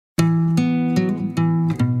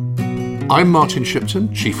I'm Martin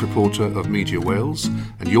Shipton, Chief Reporter of Media Wales,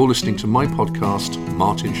 and you're listening to my podcast,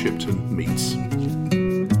 Martin Shipton Meets.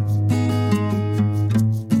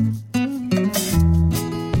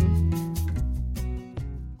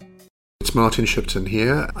 It's Martin Shipton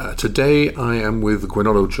here. Today I am with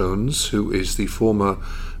Gwenolo Jones, who is the former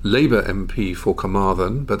Labour MP for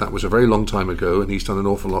Carmarthen, but that was a very long time ago, and he's done an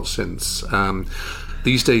awful lot since.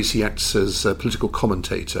 These days he acts as a political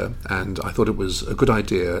commentator, and I thought it was a good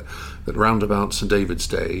idea that round about St David's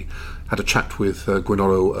Day had a chat with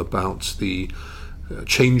Gwenolo about the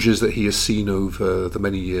changes that he has seen over the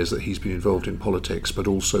many years that he's been involved in politics, but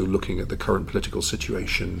also looking at the current political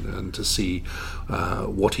situation and to see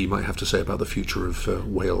what he might have to say about the future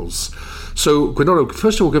of Wales. So, Gwenolo,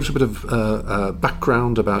 first of all, give us a bit of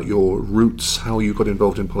background about your roots, how you got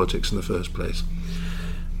involved in politics in the first place.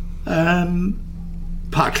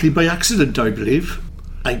 Partly by accident, I believe.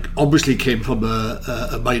 I obviously came from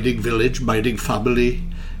a mining village, mining family,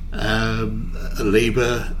 a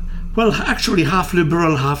Labour. Well, actually half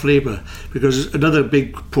Liberal, half Labour, because another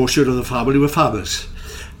big portion of the family were farmers.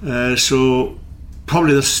 So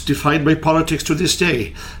probably that's defined my politics to this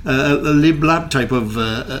day, a Lib-Lab type of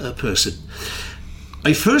person.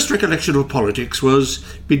 My first recollection of politics was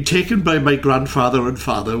being taken by my grandfather and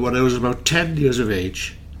father when I was about 10 years of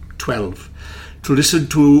age, 12, to listen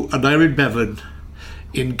to an Iron Bevan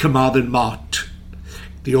in Carmarthen Mart,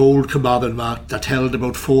 the old Carmarthen Mart that held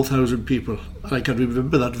about 4,000 people. I can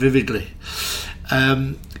remember that vividly.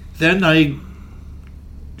 Then I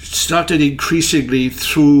started increasingly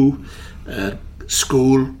through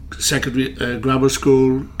school, secondary, grammar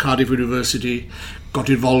school, Cardiff University, got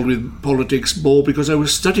involved with politics more because I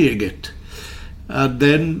was studying it. And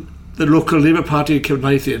then the local Labour Party in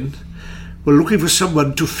Cefnithin were looking for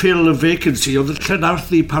someone to fill a vacancy on the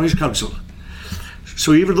Llanarthy Parish Council.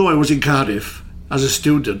 So even though I was in Cardiff as a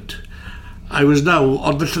student, I was now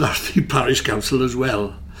on the Llanarthy Parish Council as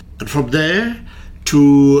well. And from there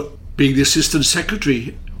to being the Assistant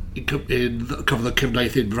Secretary in the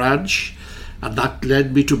Cefnithin branch, and that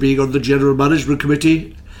led me to being on the General Management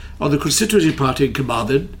Committee on the Constituency Party in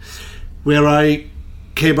Carmarthen, where I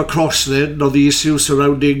came across then on the issues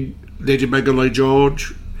surrounding Lady Megan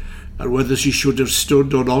Lloyd-George, and whether she should have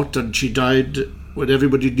stood or not, and she died when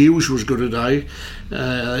everybody knew she was going to die.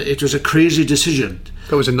 It was a crazy decision.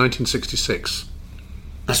 That was in 1966.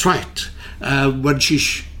 That's right. When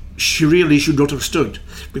she really should not have stood,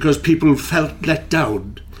 because people felt let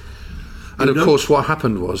down. And of course what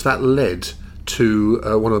happened was that led to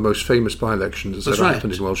one of the most famous by-elections that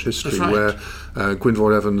happened in Welsh history, where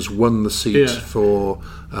Gwynfor Evans won the seat for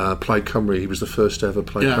Plaid Cymru. He was the first ever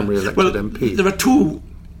Plaid Cymru elected MP. There are two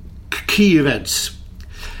key events.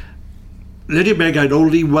 Lady Meg had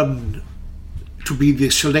only won to be the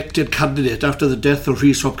selected candidate after the death of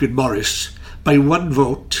Rhys Hopkyn Morris by one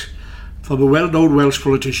vote from a well-known Welsh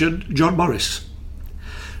politician, John Morris.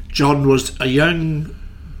 John was a young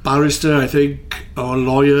barrister, I think, or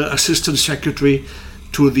lawyer, assistant secretary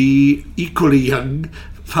to the equally young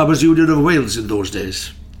Farmers Union of Wales in those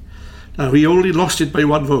days. Now, he only lost it by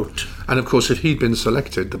one vote. And of course, if he'd been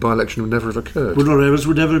selected, the by-election would never have occurred. Gwynfor Evans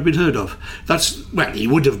would never have been heard of. Well, he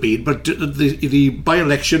would have been, but the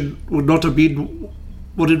by-election would not have been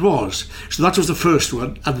what it was. So that was the first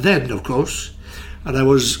one. And then, of course, and I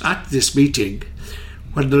was at this meeting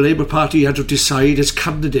when the Labour Party had to decide its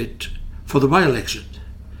candidate for the by-election.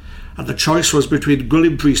 And the choice was between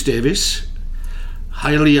Gwilym Rhys Davies,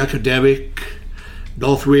 highly academic,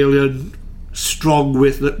 North Walian, strong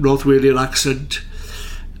with the North Walian accent.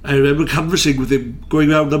 I remember conversing with him,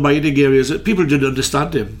 going around the mining areas. People didn't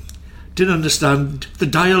understand him, didn't understand the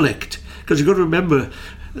dialect. Because you've got to remember,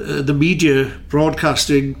 the media,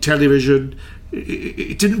 broadcasting, television,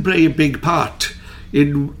 it didn't play a big part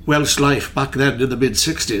in Welsh life back then in the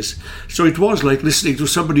mid-60s. So it was like listening to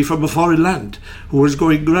somebody from a foreign land who was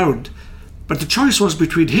going round. But the choice was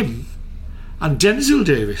between him and Denzil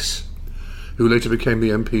Davies, who later became the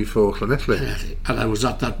MP for Llanelli. And I was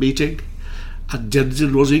at that meeting, and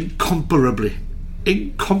Denzil was incomparably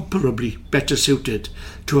better suited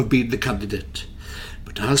to have been the candidate.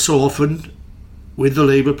 But as so often with the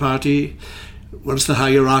Labour Party, once the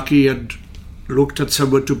hierarchy had looked at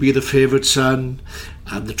someone to be the favoured son,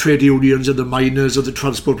 and the trade unions and the miners and the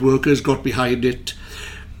transport workers got behind it,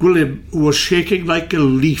 Gwilym, who was shaking like a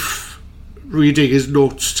leaf reading his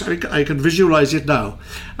notes, I can visualise it now,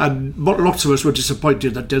 and lots of us were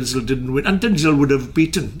disappointed that Denzil didn't win, and Denzil would have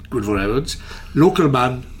beaten Gwynfor Evans. Local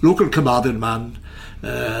man, local Carmarthen man,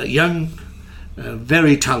 young,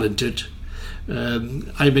 very talented.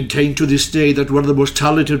 I maintain to this day that one of the most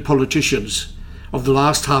talented politicians of the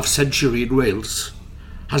last half century in Wales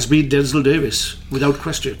has been Denzil Davis, without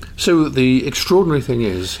question. So the extraordinary thing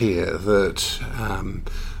is here that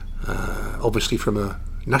obviously from a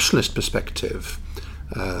nationalist perspective,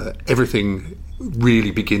 everything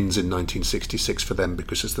really begins in 1966 for them,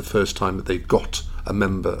 because it's the first time that they've got a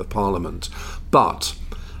member of parliament. But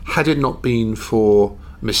had it not been for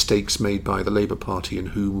mistakes made by the Labour Party, in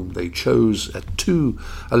whom they chose at 2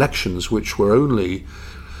 elections which were only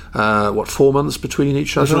 4 months between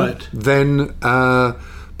each other, right, then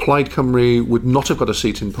Plaid Cymru would not have got a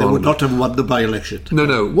seat in Parliament. They would not have won the by-election.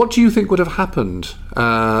 No. What do you think would have happened?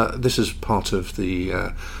 This is part of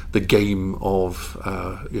the game of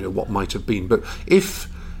what might have been. But if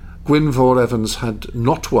Gwynfor Evans had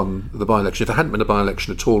not won the by-election, if there hadn't been a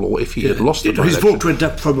by-election at all, or if he had lost the by-election... His vote went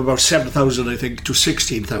up from about 7,000, I think, to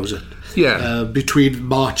 16,000. Yeah. Between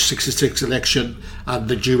March 66 election and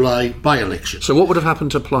the July by-election. So what would have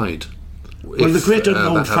happened to Plaid? Well, the great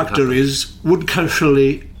unknown factor is, would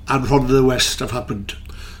Caerphilly and Rhondda the West have happened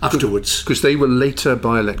afterwards? Because they were later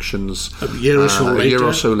by-elections, a year or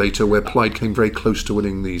so later, where Plaid came very close to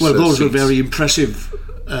winning these Well, those seats. were very impressive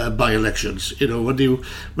by-elections.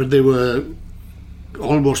 When they were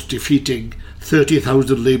almost defeating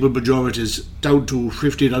 30,000 Labour majorities down to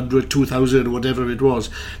 1,500, 2,000, or whatever it was.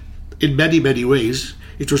 In many, many ways,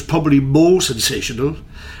 it was probably more sensational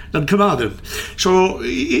than Carmarthen. So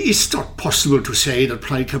it's not possible to say that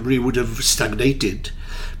Plaid Cymru would have stagnated,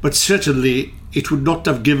 but certainly it would not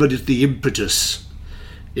have given it the impetus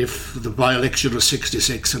if the by-election of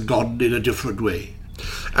 66 had gone in a different way.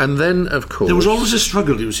 And then, of course... There was always a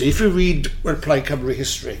struggle, you see. If you read Plaid Cymru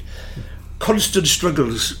history, constant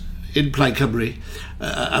struggles in Plaid Cymru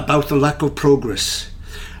about the lack of progress.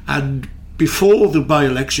 And before the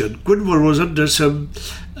by-election, Gwynfor was under some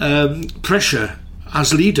pressure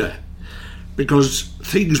as leader, because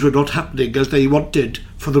things were not happening as they wanted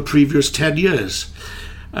for the previous 10 years.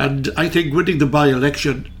 And I think winning the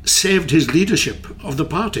by-election saved his leadership of the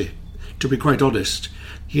party, to be quite honest.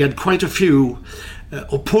 He had quite a few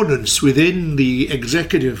opponents within the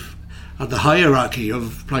executive and the hierarchy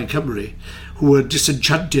of Plaid Cymru who were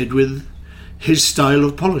disenchanted with his style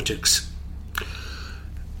of politics.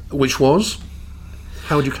 Which was?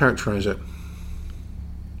 How would you characterise it?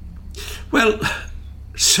 Well,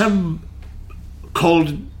 some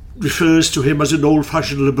refers to him as an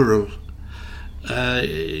old-fashioned liberal.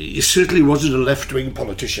 He certainly wasn't a left-wing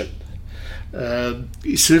politician.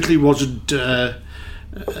 He certainly wasn't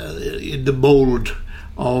in the mould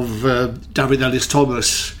of David Ellis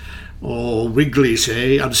Thomas or Wrigley,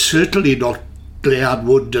 say, and certainly not Leanne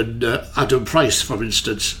Wood and Adam Price, for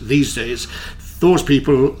instance, these days. Those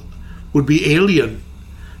people would be alien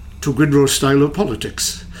to Gwynfor's style of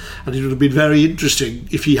politics. And it would have been very interesting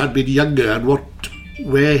if he had been younger and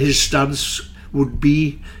where his stance would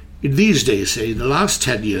be in these days, say, in the last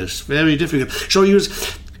 10 years. Very difficult. So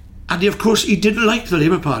of course, he didn't like the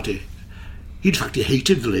Labour Party. In fact, he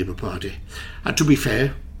hated the Labour Party. And to be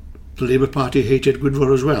fair, the Labour Party hated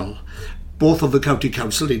Gwynfor as well, both on the county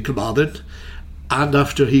council in Carmarthen and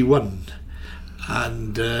after he won.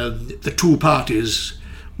 And the two parties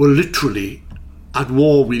were literally at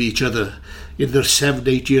war with each other. In the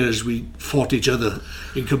 7-8 years we fought each other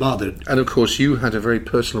in Carmarthen. And of course you had a very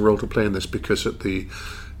personal role to play in this, because at the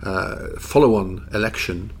follow-on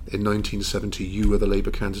election in 1970 you were the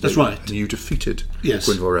Labour candidate. That's right. And you defeated Yes.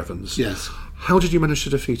 Gwynfor Evans. Yes. How did you manage to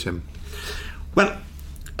defeat him? Well,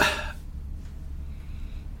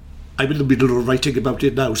 I'm in the middle of writing about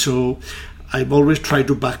it now, so I'm always trying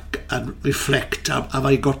to back and reflect. Have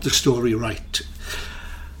I got the story right?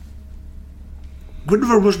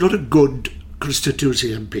 Gwynfor was not a good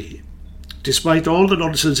constituency MP, despite all the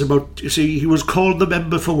nonsense about, you see, he was called the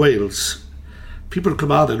member for Wales. People in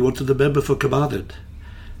Carmarthen wanted the member for Carmarthen,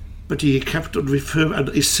 but he kept on referring,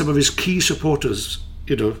 and some of his key supporters,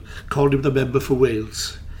 called him the member for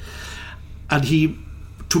Wales. And he,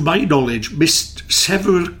 to my knowledge, missed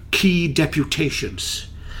several key deputations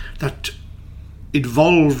that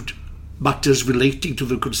involved matters relating to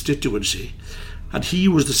the constituency, and he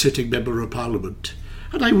was the sitting member of Parliament.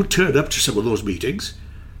 And I would turn up to some of those meetings.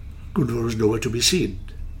 Gwynfor was nowhere to be seen.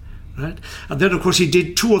 Right? And then, of course, he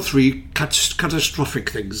did 2 or 3 catastrophic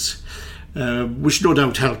things, which no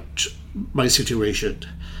doubt helped my situation.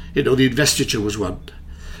 The investiture was one.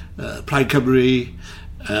 Plaid Cymru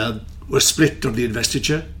was split on the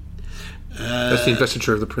investiture. That's the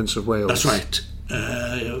investiture of the Prince of Wales. That's right.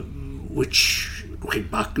 Which, looking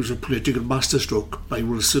back, was a political masterstroke by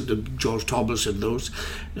Wilson and George Thomas and those.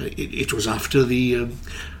 It was after the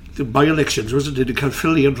by-elections, wasn't it, in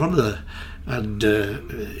Caerphilly and Rhondda, and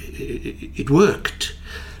it worked.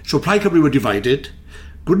 So Plaid Cymru were divided.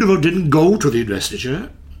 Gwynfor didn't go to the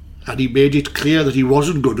investiture, and he made it clear that he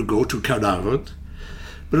wasn't going to go to Carnarvon.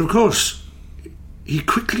 But of course, he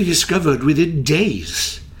quickly discovered within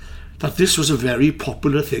days that this was a very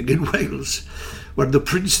popular thing in Wales. When the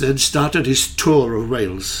Prince then started his tour of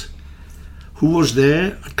Wales, who was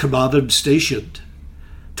there at Carmarthen Station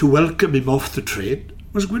to welcome him off the train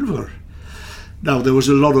was Gwynfor. Now, there was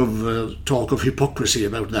a lot of talk of hypocrisy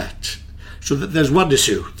about that. So there's one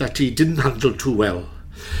issue that he didn't handle too well.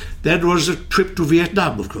 Then was a trip to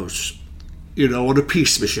Vietnam, of course, on a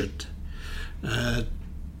peace mission. It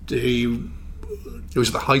was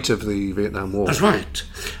at the height of the Vietnam War. That's right.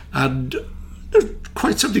 And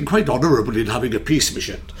something quite honourable in having a peace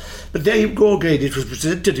mission. But there you go again. It was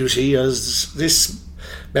presented, you see, as this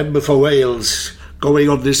member for Wales going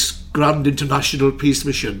on this grand international peace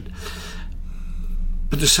mission.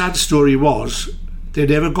 But the sad story was they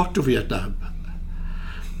never got to Vietnam.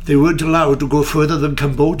 They weren't allowed to go further than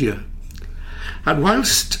Cambodia. And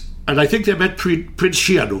I think they met Prince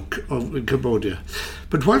Sihanouk in Cambodia.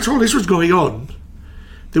 But whilst all this was going on,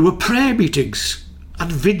 there were prayer meetings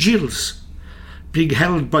and vigils being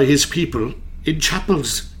held by his people in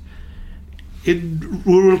chapels in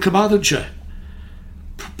rural Carmarthenshire,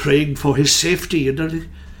 praying for his safety.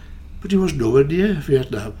 But he was nowhere near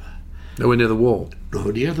Vietnam. Nowhere near the war?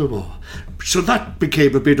 Nowhere near the war. So that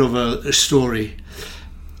became a bit of a story.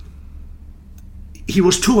 He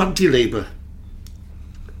was too anti-Labour.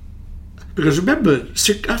 Because remember,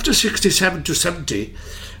 after 67 to 70,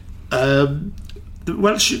 the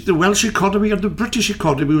Welsh economy and the British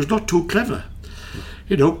economy was not too clever.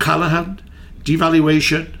 Callaghan,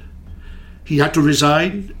 devaluation, he had to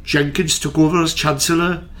resign, Jenkins took over as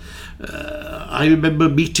Chancellor. I remember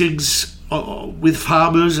meetings with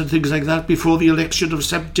farmers and things like that before the election of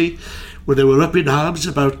 70, where they were up in arms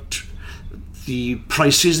about the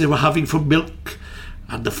prices they were having for milk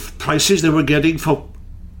and the prices they were getting for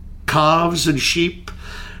calves and sheep.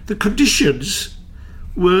 The conditions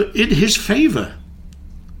were in his favour,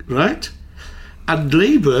 right? And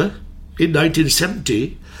Labour in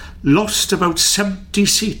 1970 lost about 70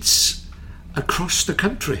 seats across the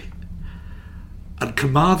country, and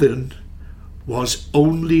Carmarthen was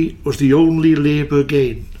the only Labour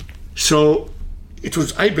gain. So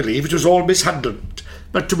I believe it was all mishandled.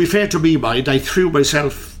 But to be fair to me, I threw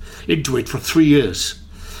myself into it for 3 years.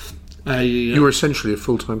 You were essentially a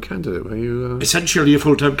full-time candidate, were you? Essentially a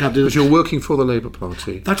full-time candidate. But you're working for the Labour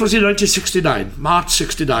Party. That was in 1969, March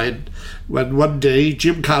 69, when one day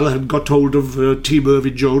Jim Callaghan got hold of T.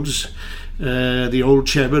 Mervyn Jones, the old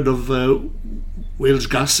chairman of Wales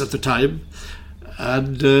Gas at the time,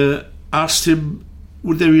 and asked him,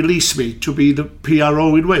 would they release me to be the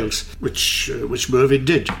PRO in Wales, which Mervyn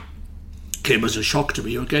did. Came as a shock to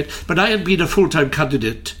me, okay? But I had been a full-time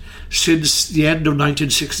candidate since the end of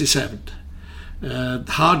 1967.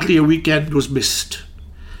 Hardly a weekend was missed.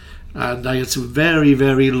 And I had some very,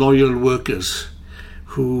 very loyal workers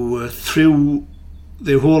who threw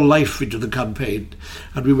their whole life into the campaign.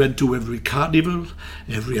 And we went to every carnival,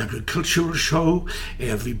 every agricultural show,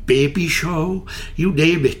 every baby show, you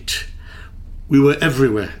name it. We were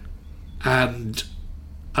everywhere. And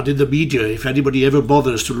in the media, if anybody ever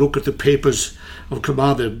bothers to look at the papers of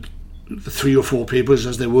Carmarthen, the 3 or 4 papers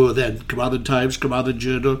as they were then, Carmarthen Times, Carmarthen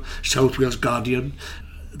Journal, South Wales Guardian,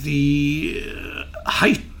 the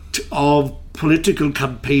height of political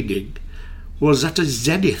campaigning was at a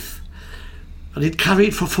zenith, and it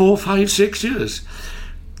carried for 4, 5, 6 years.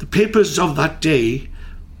 The papers of that day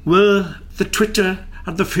were the Twitter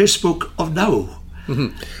and the Facebook of now.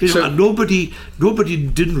 Mm-hmm. And nobody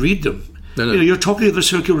didn't read them. No. You're talking of the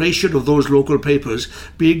circulation of those local papers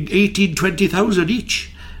being 18,000, 20,000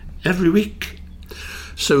 each every week.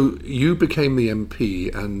 So you became the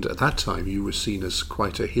MP, and at that time you were seen as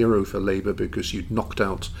quite a hero for Labour because you'd knocked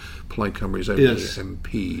out Plaid Cymru's only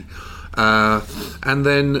MP. And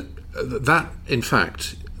then that, in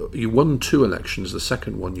fact, you won 2 elections. The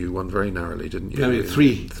second one you won very narrowly, didn't you? Yeah,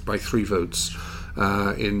 3. By 3 votes.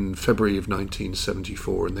 In February of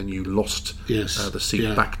 1974, and then you lost the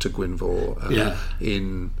seat back to Gwynfor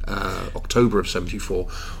in October of 74.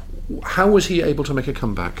 How was he able to make a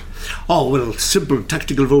comeback? Oh, well, simple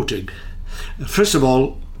tactical voting. First of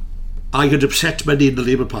all, I had upset many in the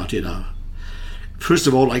Labour Party now. First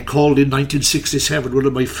of all, I called in 1967, one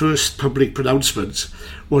of my first public pronouncements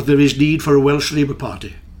was there is need for a Welsh Labour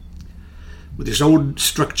Party with its own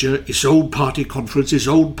structure, its own party conference, its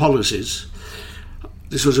own policies.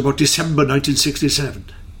 This was about December 1967.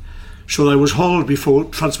 So I was hauled before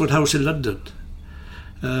Transport House in London.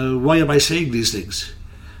 Why am I saying these things?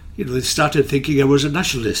 They started thinking I was a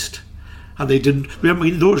nationalist. And they didn't... Remember,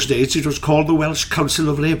 in those days, it was called the Welsh Council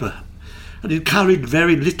of Labour. and it carried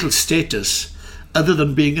very little status other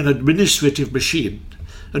than being an administrative machine,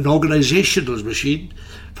 an organisational machine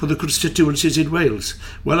for the constituencies in Wales.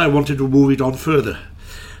 Well, I wanted to move it on further.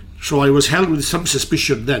 So I was held with some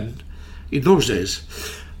suspicion then, in those days.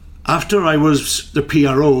 After I was the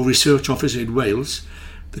PRO, Research Officer in Wales,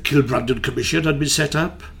 the Kilbrandon Commission had been set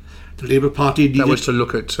up. The Labour Party needed... That was to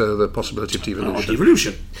look at the possibility of devolution.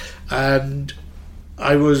 Devolution. And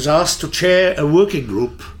I was asked to chair a working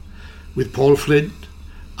group with Paul Flynn,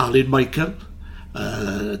 Alan Michael,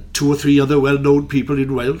 2 or 3 other well-known people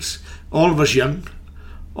in Wales, all of us young,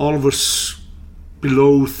 all of us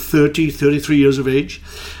below 30, 33 years of age,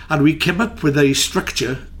 and we came up with a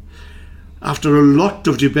structure after a lot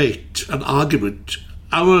of debate and argument.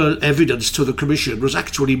 Our evidence to the Commission was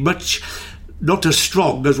actually much not as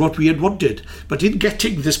strong as what we had wanted, but in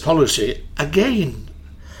getting this policy, again,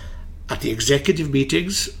 at the executive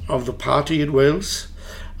meetings of the party in Wales,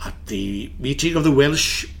 at the meeting of the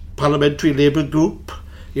Welsh Parliamentary Labour Group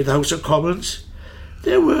in the House of Commons,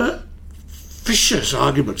 there were vicious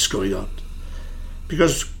arguments going on,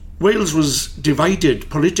 because Wales was divided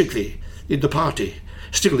politically in the party,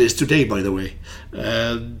 still is today, by the way.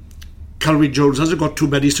 Calvin Jones hasn't got too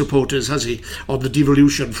many supporters, has he, on the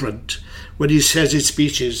devolution front, when he says his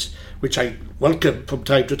speeches, which I welcome from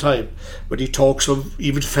time to time, when he talks of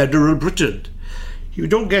even federal Britain. You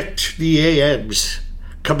don't get the AMs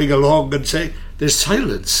coming along and saying, there's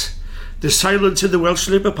silence. There's silence in the Welsh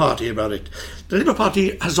Labour Party about it. The Labour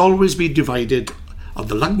Party has always been divided on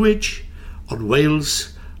the language, on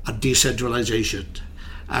Wales, and decentralisation.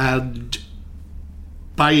 And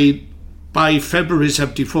by February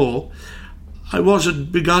 74, I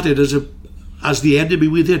wasn't regarded as the enemy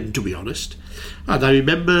within, to be honest. And I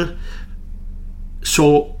remember,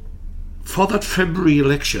 so for that February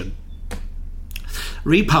election,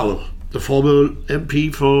 Ray Powell, the former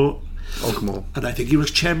MP for Ogmore, and I think he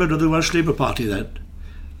was chairman of the Welsh Labour Party then,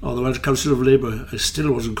 or the Welsh Council of Labour. It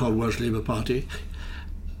still wasn't called Welsh Labour Party.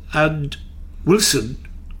 And Wilson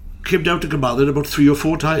came down to Carmarthen about 3 or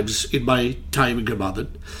 4 times in my time in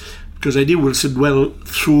Carmarthen, because I knew Wilson well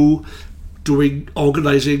through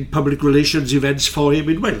organising public relations events for him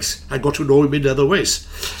in Wales. I got to know him in other ways.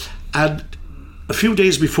 And a few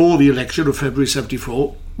days before the election of February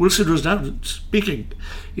 74, Wilson was down speaking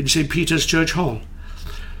in St. Peter's Church Hall.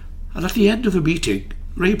 And at the end of the meeting,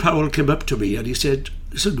 Ray Powell came up to me and he said,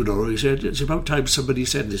 "Listen, Gwenoro," he said, "it's about time somebody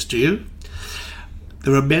said this to you.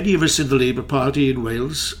 There are many of us in the Labour Party in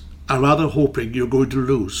Wales are rather hoping you're going to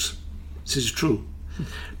lose." This is true.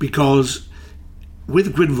 Because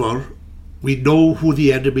with Gwynfor, we know who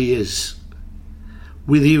the enemy is.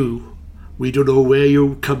 With you, we don't know where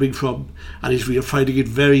you're coming from, and we are finding it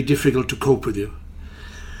very difficult to cope with you.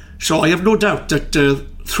 So I have no doubt that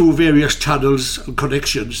through various channels and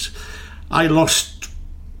connections, I lost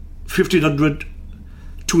 1,500,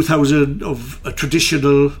 2,000 of a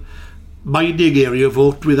traditional mining area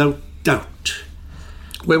vote without doubt.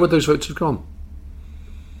 Where would those votes have gone?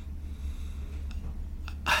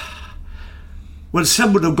 Well,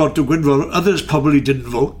 some would have gone to Gwynfor, others probably didn't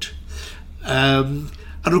vote. And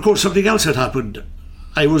of course something else had happened.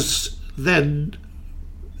 I was then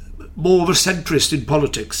more of a centrist in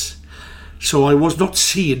politics. So I was not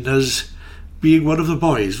seen as being one of the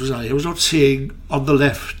boys, was I? I was not seen on the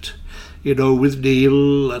left, with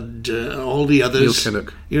Neil and all the others. Neil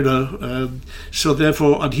Kinnock. So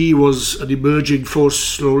therefore, and he was an emerging force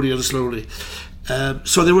slowly and slowly.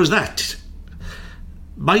 So there was that.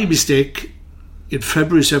 My mistake in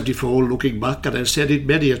February 74, looking back, and I've said it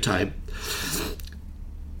many a time,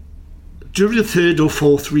 during the 3rd or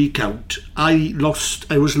 4th recount, I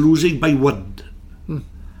was losing by 1.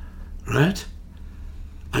 Right?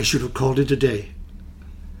 I should have called it a day.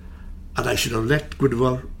 And I should have let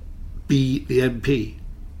Gwynfor be the MP.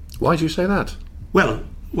 Why do you say that? Well,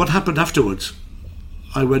 what happened afterwards?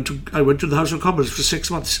 I went to the House of Commons for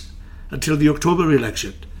 6 months until the October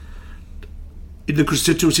election. In the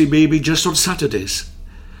constituency, maybe just on Saturdays.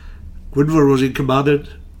 Gwynfor was in Carmarthen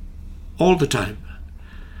all the time.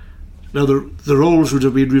 Now, the roles would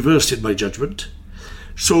have been reversed in my judgment.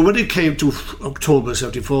 So when it came to October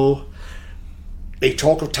 74, they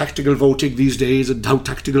talk of tactical voting these days and how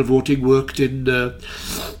tactical voting worked in the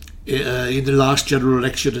last general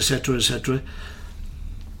election, etc., etc.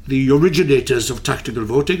 The originators of tactical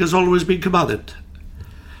voting has always been Carmarthen,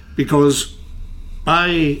 because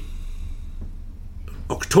by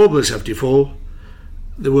October 74,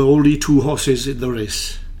 there were only 2 horses in the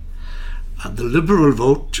race. And the Liberal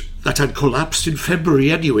vote, that had collapsed in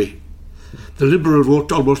February anyway, the Liberal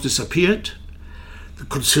vote almost disappeared. The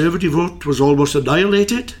Conservative vote was almost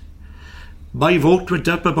annihilated. my vote went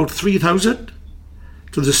up about 3,000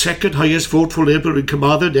 to the second highest vote for Labour in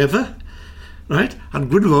Carmarthen ever, right?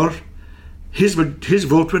 And Gwynfor, his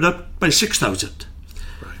vote went up by 6,000.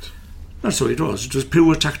 Right. That's how it was. It was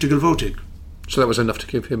pure tactical voting. So that was enough to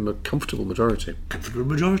give him a comfortable majority. Comfortable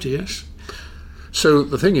majority, yes. So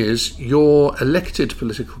the thing is, your elected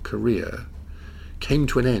political career came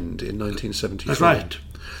to an end in 1973. That's right.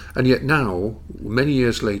 And yet now, many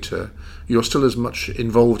years later, you're still as much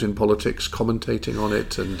involved in politics, commentating on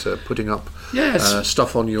it and putting up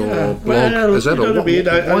stuff on your blog as ever.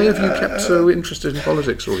 Why have you kept so interested in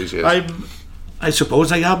politics all these years? I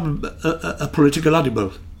suppose I am a political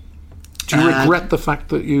animal. Do you regret the fact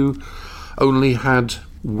that you only had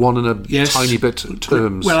one and a tiny bit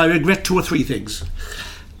terms? Well, I regret 2 or 3 things.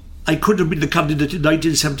 I could have been the candidate in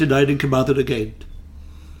 1979 in Carmarthen again.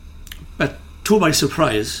 But to my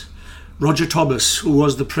surprise, Roger Thomas, who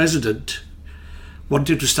was the president,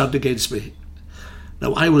 wanted to stand against me.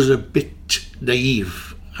 Now, I was a bit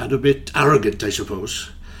naive and a bit arrogant, I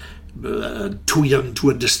suppose. Too young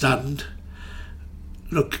to understand.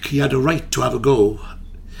 Look, he had a right to have a go.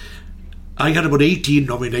 I had about 18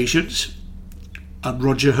 nominations, and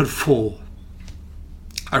Roger had 4.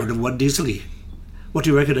 I would have won easily. What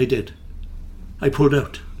do you reckon I did? I pulled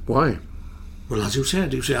out. Why? Well, as you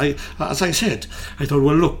said, as I said, I thought,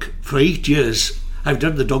 well, look, for 8 years, I've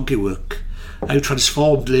done the donkey work. I've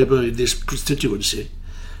transformed Labour in this constituency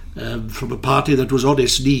from a party that was on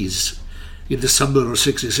its knees in the summer of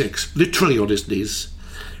 '66, literally on its knees,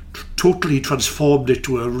 totally transformed it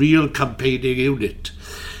to a real campaigning unit.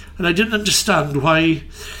 And I didn't understand why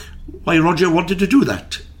Roger wanted to do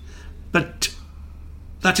that. But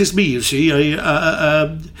that is me, you see.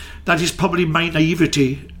 That is probably my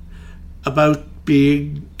naivety about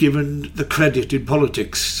being given the credit in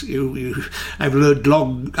politics. I've learned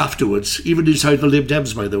long afterwards, even inside the Lib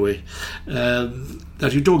Dems, by the way,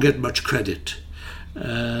 that you don't get much credit.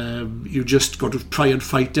 You just got to try and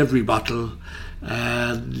fight every battle,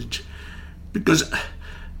 and because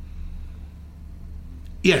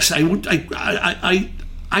yes,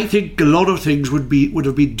 I think a lot of things would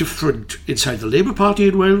have been different inside the Labour Party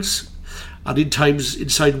in Wales, and in times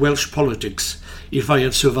inside Welsh politics if I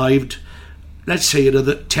had survived, let's say,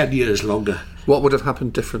 another 10 years longer. What would have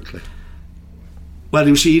happened differently? Well,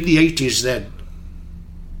 you see, in the 80s then,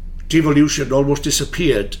 devolution almost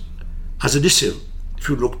disappeared as an issue, if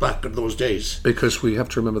you look back at those days. Because we have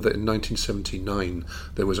to remember that in 1979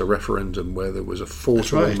 there was a referendum where there was a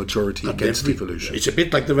 4-1 majority against devolution. It's a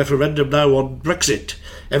bit like the referendum now on Brexit.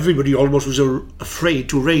 Everybody almost was afraid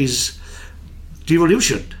to raise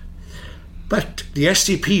devolution. But the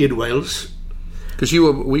SDP in Wales... Because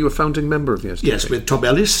we were founding member of the SDP. Yes, with Tom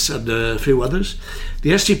Ellis and a few others.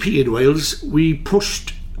 The SDP in Wales, we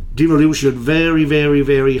pushed devolution very, very,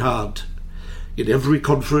 very hard. In every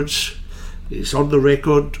conference, it's on the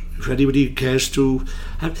record, if anybody cares to.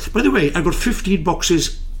 By the way, I've got 15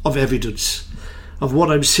 boxes of evidence of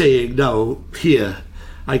what I'm saying now here.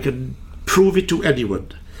 I can prove it to anyone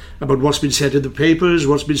about what's been said in the papers,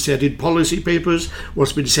 what's been said in policy papers,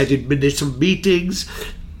 what's been said in minutes of meetings.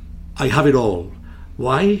 I have it all.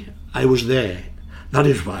 Why? I was there. That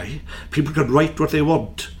is why. People can write what they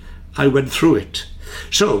want. I went through it.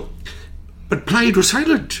 So, but Plaid was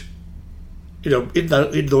silent. You know,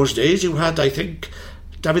 in those days you had, I think,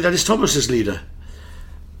 David Ellis-Thomas as leader.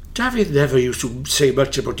 David never used to say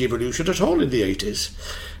much about devolution at all in the 80s.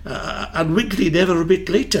 And Winkley never a bit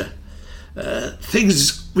later.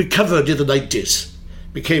 Things we covered in the 90s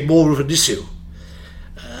became more of an issue.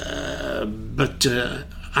 But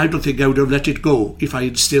I don't think I would have let it go if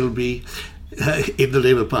I'd still be in the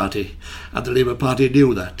Labour Party. And the Labour Party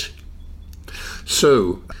knew that.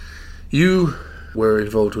 So, you were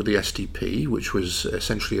involved with the SDP, which was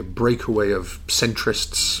essentially a breakaway of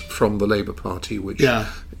centrists from the Labour Party, which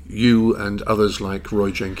you and others like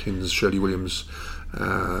Roy Jenkins, Shirley Williams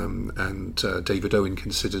and David Owen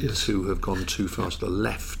considered to have gone too far to the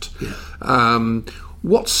left. Yeah.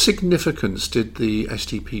 What significance did the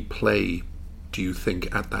SDP play, do you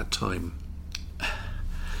think, at that time?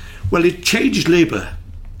 Well, it changed Labour.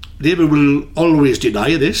 Labour will always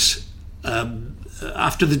deny this.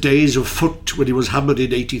 After the days of Foot, when he was hammered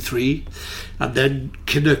in 83, and then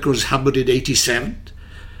Kinnock was hammered in 87,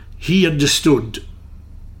 he understood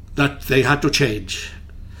that they had to change.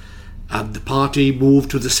 And the party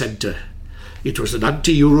moved to the centre. It was an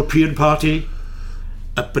anti-European party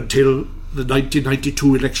up until the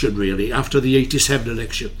 1992 election, really, after the 87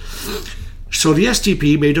 election. So the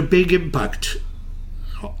SDP made a big impact.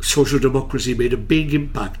 Social democracy made a big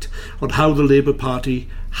impact on how the Labour Party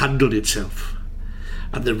handled itself.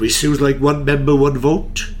 And there were issues like one member, one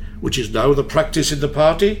vote, which is now the practice in the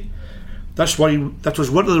party. That was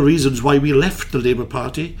one of the reasons why we left the Labour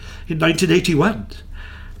Party in 1981.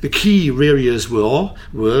 The key areas were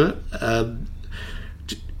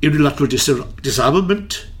unilateral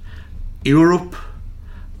disarmament, Europe,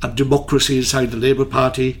 and democracy inside the Labour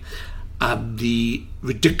Party, and the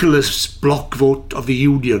ridiculous block vote of the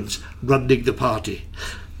unions running the party.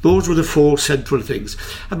 Those were the four central things.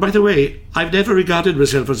 And by the way, I've never regarded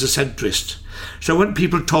myself as a centrist. So when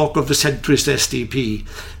people talk of the centrist SDP,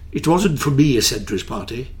 it wasn't for me a centrist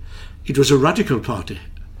party. It was a radical party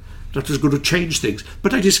that was going to change things.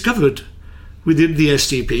 But I discovered within the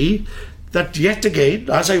SDP that yet again,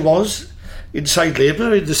 as I was inside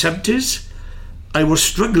Labour in the 70s, I was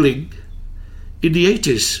struggling in the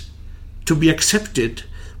 80s to be accepted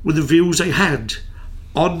with the views I had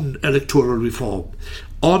on electoral reform,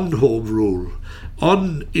 on home rule,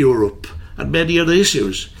 on Europe, and many other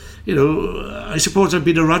issues. You know, I suppose I've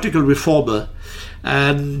been a radical reformer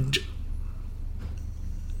and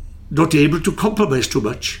not able to compromise too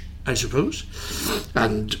much, I suppose.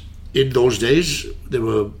 And in those days,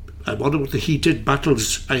 I wonder what the heated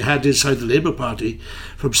battles I had inside the Labour Party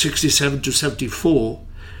from 67 to 74,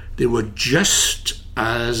 they were just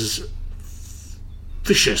as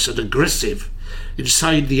vicious and aggressive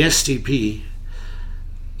inside the SDP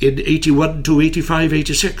in 81 to 85,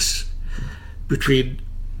 86, between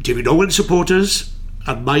David Owen supporters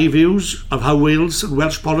and my views of how Wales and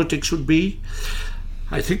Welsh politics should be.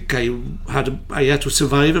 I think I had to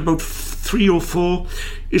survive about 3 or 4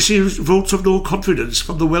 issues, votes of no confidence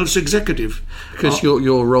from the Welsh executive. Because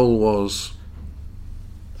your role was...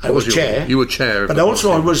 I was chair. You were chair. But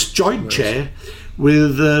also I was joint chair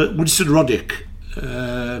with Winston Roddick,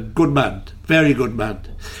 good man, very good man.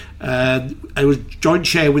 I was joint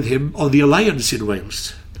chair with him on the alliance in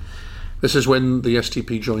Wales. This is when the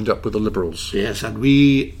SDP joined up with the Liberals. Yes, and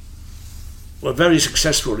we were very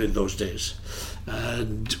successful in those days.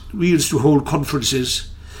 And we used to hold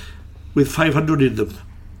conferences with 500 in them.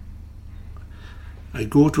 I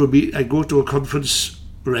go to a conference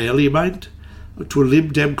rarely, mind, to a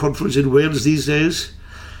Lib Dem conference in Wales these days.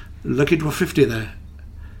 Lucky to have 50 there.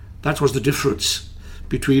 That was the difference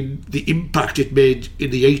between the impact it made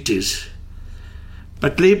in the 80s.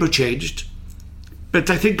 But Labour changed. But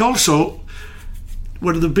I think also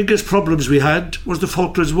one of the biggest problems we had was the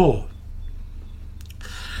Falklands War.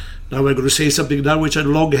 Now I'm going to say something now which I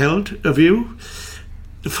long held a view.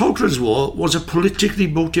 The Falklands War was a politically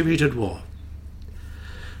motivated war.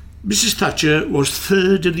 Mrs. Thatcher was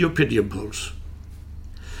third in the opinion polls.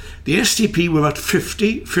 The SDP were at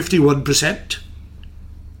 51%,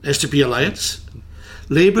 SDP Alliance.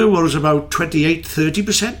 Labour was about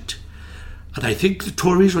 28-30%, and I think the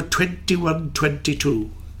Tories were 21-22.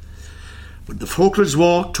 When the Falklands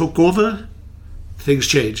War took over, things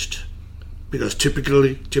changed. Because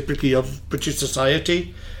typically of British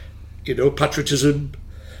society, you know, patriotism,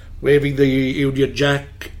 waving the Union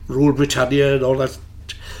Jack, rule Britannia and all that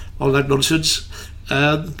nonsense,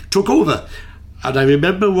 took over. And I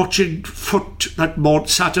remember watching Foot that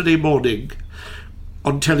Saturday morning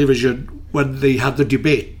on television when they had the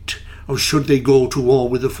debate of should they go to war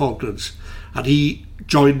with the Falklands. And he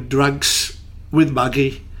joined ranks with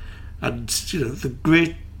Maggie and, you know, the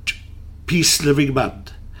great peace-loving man.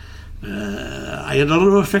 I had a lot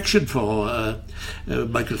of affection for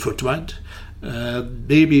Michael Footman.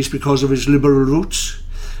 Maybe it's because of his liberal roots.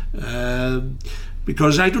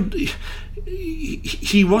 Because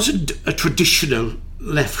he wasn't a traditional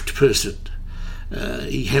left person.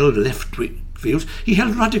 He held left views. He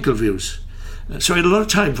held radical views. So I had a lot of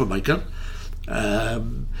time for Michael.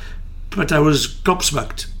 But I was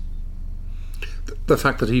gobsmacked. The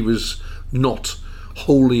fact that he was not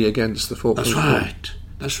wholly against the Falklands War. That's right.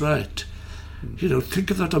 That's right. You know,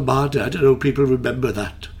 think of that Armada. I don't know if people remember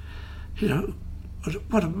that. You know,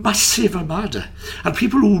 what a massive Armada. And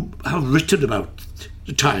people who have written about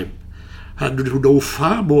the time and who know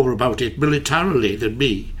far more about it militarily than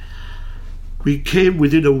me, we came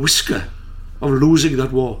within a whisker of losing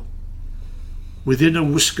that war. Within a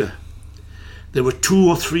whisker. There were 2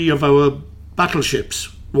 or 3 of our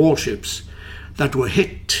battleships, warships, that were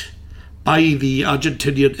hit by the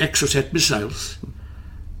Argentinian Exocet missiles,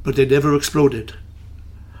 but they never exploded.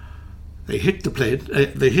 They hit the plane,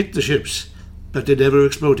 they hit the ships, but they never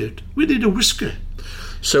exploded. We did a whisker.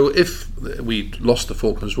 So if we'd lost the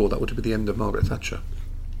Falklands War, that would be the end of Margaret Thatcher.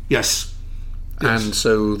 Yes. And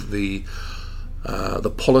so the the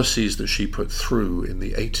policies that she put through in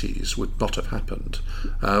the 80s would not have happened.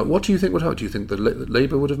 What do you think would happen? Do you think that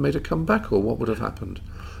Labour would have made a comeback, or what would have happened?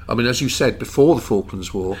 I mean, as you said, before the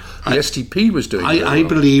Falklands War, the SDP was doing it. I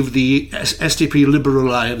believe the SDP Liberal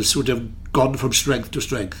Alliance would have gone from strength to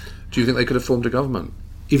strength. Do you think they could have formed a government?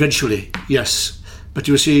 Eventually, yes. But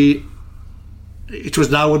you see, it was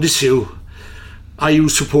now an issue. Are you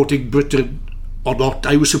supporting Britain or not?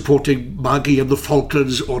 Are you supporting Maggie and the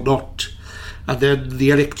Falklands or not? And then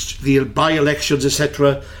the by-elections,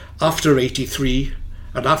 etc., after 83,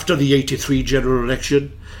 and after the 83 general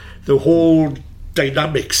election, the whole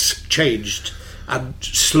dynamics changed, and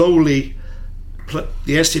slowly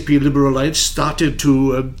the SDP Liberal Alliance started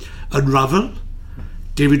to unravel.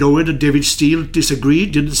 David Owen and David Steele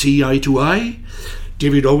disagreed, didn't see eye to eye.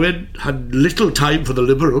 David Owen had little time for the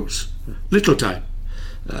Liberals, little time.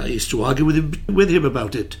 I used to argue with him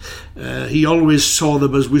about it. He always saw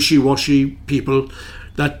them as wishy-washy people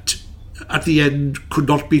that at the end could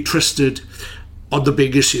not be trusted on the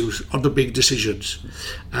big issues, on the big decisions.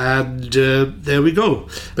 And there we go.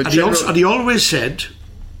 But he always said,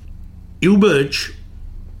 you merge,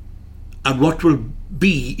 and what will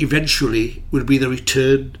be eventually will be the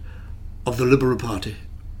return of the Liberal Party.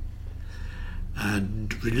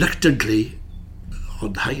 And reluctantly,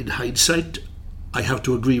 in hindsight, I have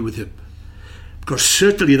to agree with him, because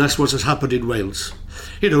certainly that's what has happened in Wales.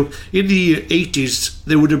 You know, in the 80s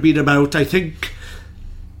there would have been about, I think,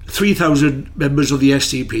 3,000 members of the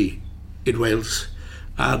SDP in Wales,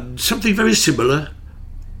 and something very similar,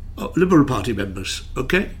 Liberal Party members.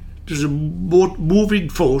 Okay, there's a more moving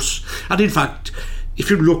force, and in fact, if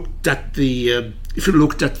you looked at the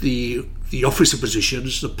officer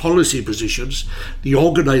positions, the policy positions, the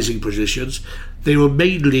organising positions, they were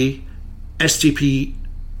mainly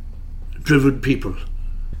SDP-driven people.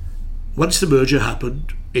 Once the merger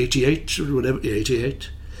happened, 88,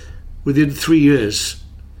 within 3 years,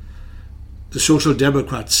 the Social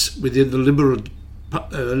Democrats within the Liberal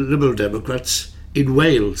Democrats in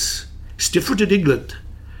Wales, it's different in England,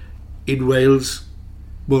 in Wales,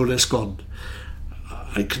 more or less gone.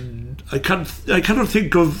 I cannot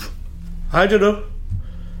think of, I don't know,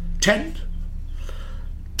 10,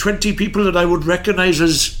 20 people that I would recognise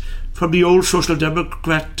as from the old Social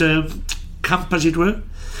Democrat camp, as it were.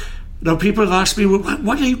 Now people ask me, well,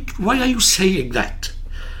 why are you saying that?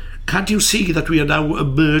 Can't you see that we are now a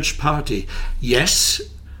merged party? Yes,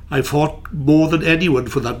 I fought more than anyone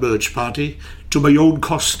for that merged party, to my own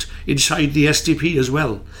cost inside the SDP as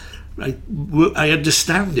well. I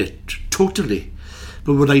understand it totally,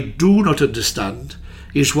 but what I do not understand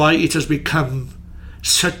is why it has become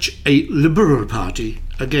such a liberal party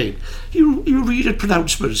again. You read at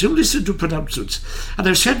pronouncements, you listen to pronouncements, and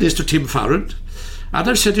I've said this to Tim Farron, and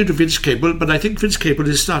I've said it to Vince Cable, but I think Vince Cable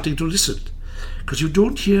is starting to listen, because you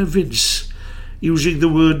don't hear Vince using the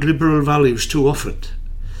word liberal values too often,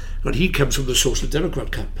 but he comes from the Social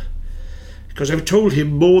Democrat camp. Because I've told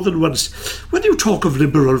him more than once, when you talk of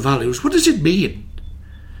liberal values, what does it mean?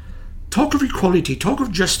 Talk of equality, talk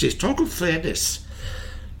of justice, talk of fairness,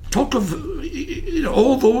 talk of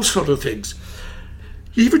all those sort of things.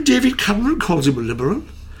 Even David Cameron calls him a liberal.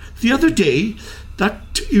 The other day,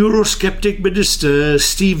 that Eurosceptic minister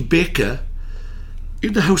Steve Baker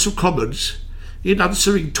in the House of Commons, in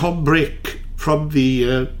answering Tom Brake from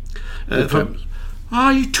the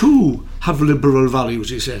I too have liberal values,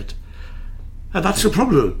 he said. And that's the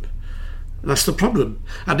problem. That's the problem.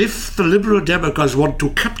 And if the Liberal Democrats want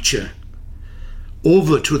to capture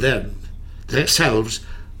over to themselves,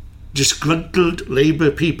 disgruntled Labour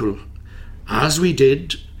people, as we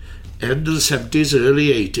did end of the 70s, early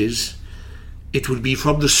 80s, it will be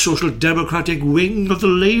from the Social Democratic wing of the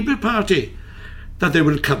Labour Party that they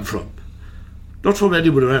will come from, not from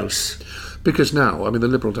anywhere else. Because now, I mean, the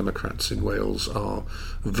Liberal Democrats in Wales are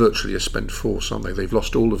virtually a spent force, aren't they? They've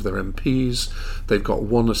lost all of their MPs. They've got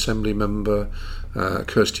one Assembly member,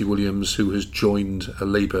 Kirsty Williams, who has joined a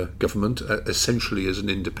Labour government, essentially as an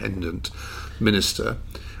independent minister.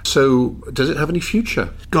 So does it have any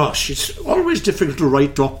future? Gosh, it's always difficult to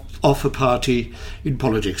write off a party in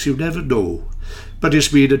politics. You never know. But it's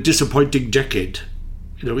been a disappointing decade.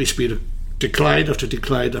 It's been a decline after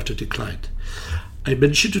decline after decline. I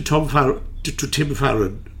mentioned to Tim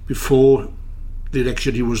Farron before the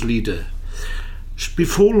election he was leader,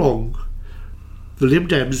 before long the Lib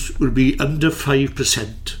Dems will be under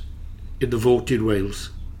 5% in the vote in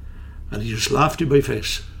Wales. And he just laughed in my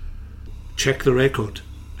face. Check the record.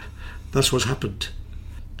 That's what's happened.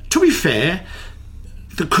 To be fair,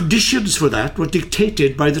 the conditions for that were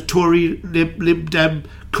dictated by the Tory Lib Dem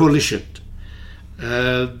coalition.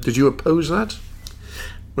 Did you oppose that?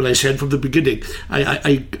 Well, I said from the beginning,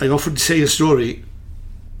 I often say a story.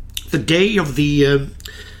 The day of the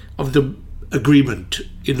agreement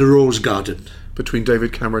in the Rose Garden between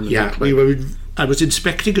David Cameron and Clegg. I was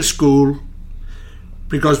inspecting a school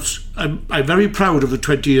because I'm very proud of the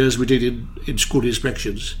 20 years we did in school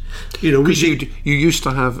inspections. You used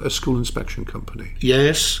to have a school inspection company.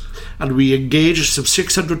 Yes, and we engaged some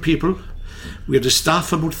 600 people. We had a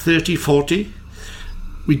staff of about 30, 40.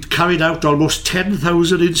 We'd carried out almost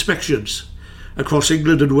 10,000 inspections across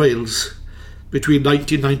England and Wales between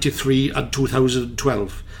 1993 and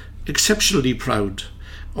 2012. Exceptionally proud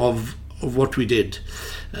of what we did.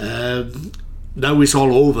 Now it's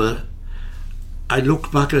all over. I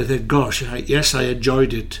look back and I think, gosh, yes, I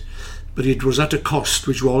enjoyed it, but it was at a cost,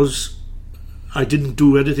 which was I didn't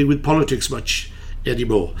do anything with politics much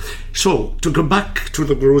anymore. So, to come back to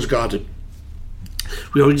the Rose Garden,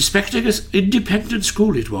 we were inspecting an independent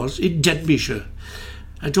school, it was, in Denbighshire.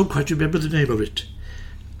 I don't quite remember the name of it.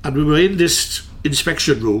 And we were in this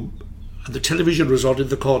inspection room, and the television was on in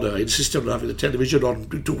the corner. I insisted on having the television on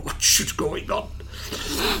to watch what's going on.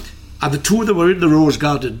 And the two of them were in the Rose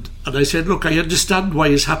Garden, and I said, look, I understand why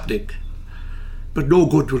it's happening, but no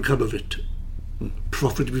good will come of it.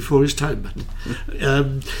 Prophet before his time.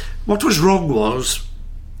 What was wrong was,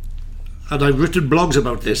 and I've written blogs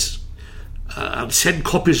about this, and sent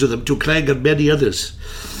copies of them to Clegg and many others.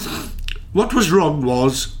 What was wrong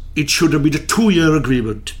was, it should have been a 2-year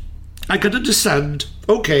agreement. I can understand,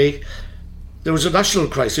 okay, there was a national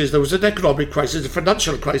crisis, there was an economic crisis, a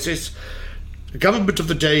financial crisis. The government of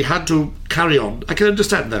the day had to carry on. I can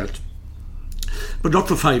understand that. But not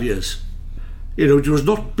for 5 years. It was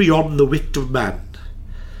not beyond the wit of man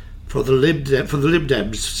for the Lib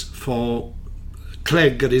Dems, for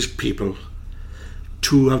Clegg and his people,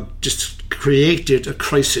 to have just created a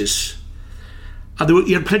crisis. And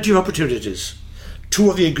he had plenty of opportunities. 2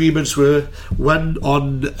 of the agreements were one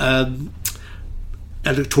on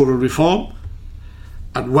electoral reform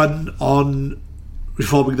and one on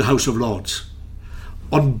reforming the House of Lords.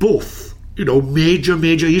 On both,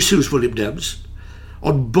 major issues for Lib Dems,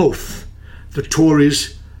 on both, the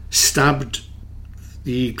Tories stabbed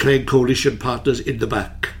the Clegg coalition partners in the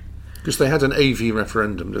back. Because they had an AV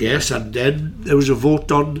referendum, didn't they? Yes, and then there was a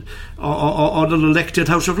vote on an elected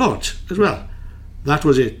House of Lords as well. That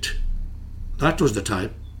was it. That was the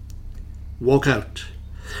time. Walk out.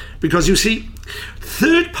 Because you see,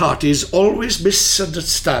 third parties always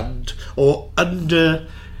misunderstand or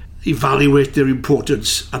under-evaluate their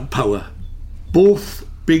importance and power. Both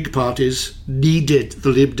big parties needed the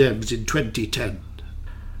Lib Dems in 2010.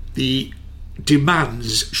 The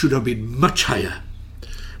demands should have been much higher.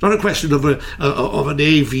 Not a question of an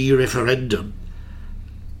AV referendum.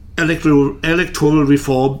 Electoral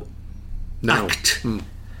Reform Act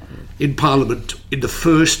in Parliament in the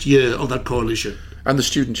first year of that coalition. And the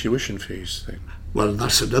student tuition fees thing. Well,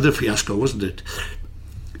 that's another fiasco, wasn't it?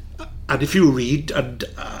 And if you read, and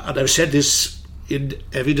I've said this in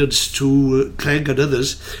evidence to Clegg and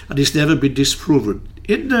others, and it's never been disproven,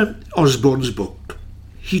 in Osborne's book,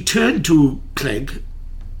 he turned to Clegg,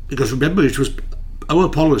 because remember, it was our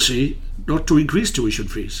policy not to increase tuition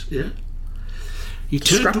fees. Yeah, he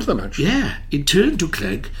scrapped them actually. Yeah, he turned to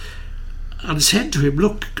Clegg and said to him,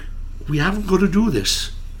 "Look, we haven't got to do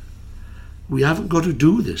this. We haven't got to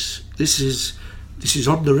do this. This is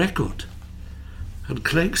on the record." And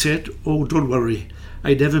Clegg said, "Oh, don't worry.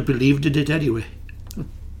 I never believed in it anyway."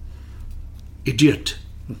 Idiot.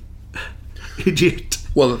 Idiot.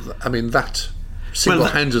 Well, I mean, that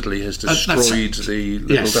single-handedly has destroyed the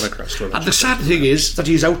Liberal Democrats. And the sad thing is that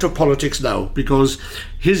he's out of politics now, because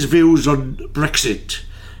his views on Brexit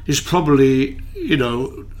is probably,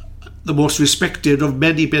 the most respected of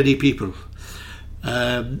many, many people.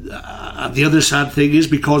 And the other sad thing is,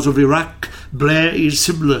 because of Iraq, Blair is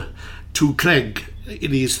similar to Clegg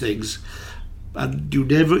in these things. And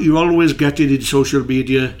you always get it in social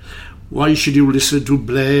media. Why should you listen to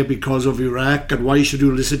Blair because of Iraq, and why should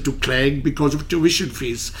you listen to Clegg because of tuition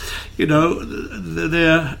fees?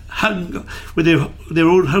 They're hung with their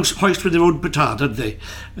own hoist with their own petard, aren't they,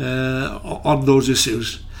 on those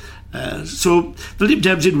issues? So the Lib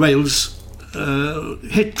Dems in Wales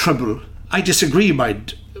hit trouble. I disagree,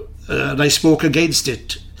 mind, and I spoke against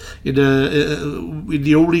it in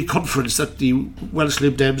the only conference that the Welsh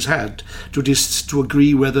Lib Dems had to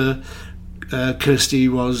agree whether Kirsty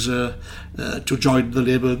was to join the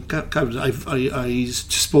Labour Cabinet. I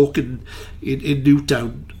spoke in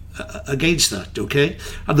Newtown against that, okay?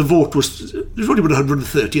 And the vote was, there was only about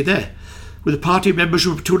 130 there, with a party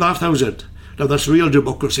membership of 2,500. Now, that's real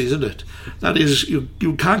democracy, isn't it? That is,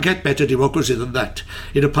 you can't get better democracy than that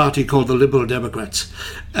in a party called the Liberal Democrats.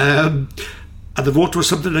 And the vote was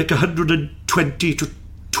something like 120 to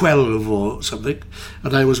 12 or something,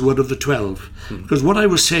 and I was one of the 12. Because what I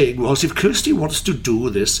was saying was, if Kirsty wants to do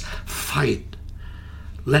this, fine,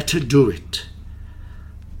 let her do it.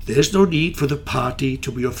 There's no need for the party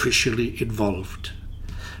to be officially involved.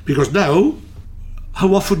 Because now,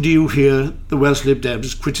 how often do you hear the Welsh Lib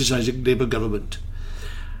Dems criticising Labour government?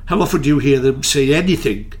 How often do you hear them say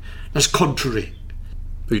anything that's contrary?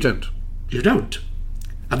 You don't. You don't.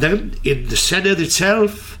 And then in the Senedd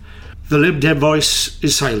itself, the Lib Dem voice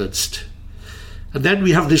is silenced. And then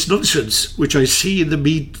we have this nonsense, which I see in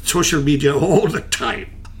the social media all the time.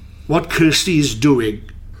 What Kirsty is doing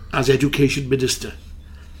as Education Minister.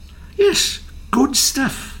 Yes, good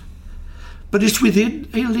stuff. But it's within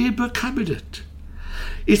a Labour cabinet.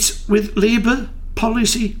 It's with Labour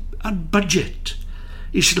policy and budget.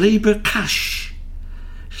 It's Labour cash.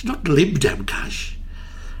 It's not Lib Dem cash.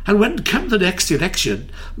 And when come the next election,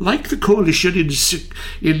 like the coalition in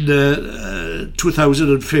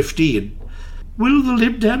 2015, will the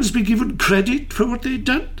Lib Dems be given credit for what they've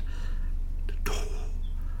done? No,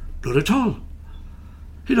 not at all.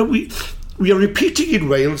 You know, we are repeating in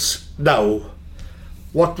Wales now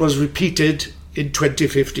what was repeated in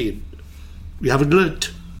 2015. We haven't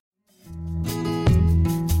learnt.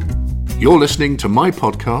 You're listening to my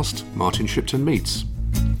podcast, Martin Shipton Meets.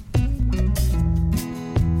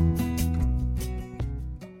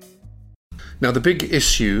 Now, the big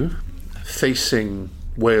issue facing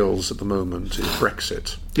Wales at the moment is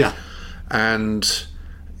Brexit. Yeah. And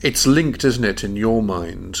it's linked, isn't it, in your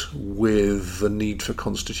mind, with the need for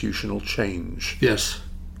constitutional change. Yes.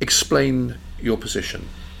 Explain your position.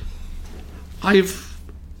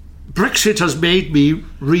 Brexit has made me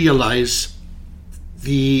realise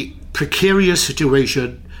the precarious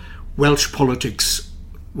situation Welsh politics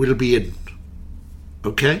will be in.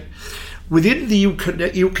 Okay? Within the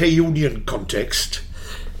UK Union context,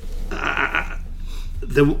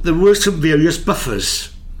 there were some various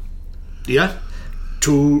buffers,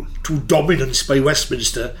 to dominance by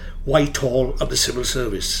Westminster, Whitehall and the civil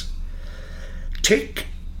service. Put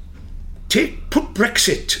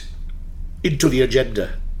Brexit into the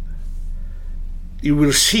agenda. You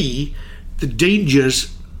will see the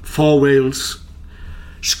dangers for Wales.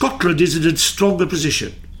 Scotland is in a stronger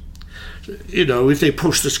position. You know, if they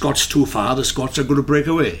push the Scots too far, the Scots are going to break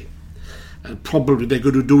away. And probably they're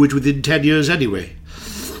going to do it within 10 years anyway.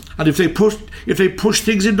 And if they push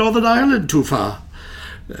things in Northern Ireland too far,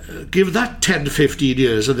 give that 10, 15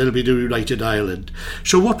 years and they'll be the United Ireland.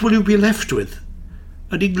 So what will you be left with?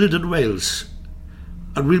 An England and Wales.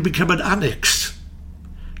 And we'll become an annex.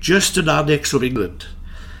 Just an annex of England.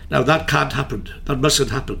 Now that can't happen. That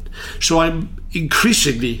mustn't happen. So I'm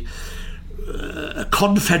increasingly a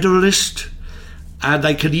confederalist, and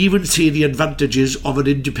I can even see the advantages of an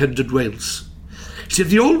independent Wales. See,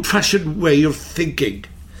 the old-fashioned way of thinking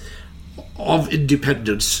of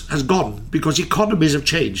independence has gone because economies have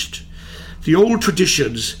changed. The old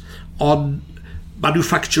traditions on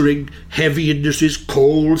manufacturing, heavy industries,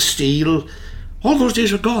 coal, steel, all those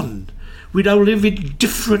days are gone. We now live in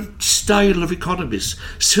different style of economies,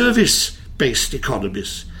 service-based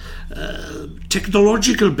economies,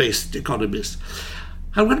 technological-based economies.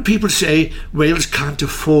 And when people say Wales can't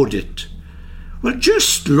afford it, well,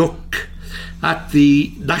 just look at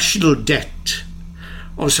the national debt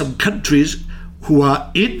of some countries who are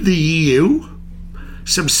in the EU,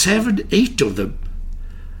 some 7, 8 of them,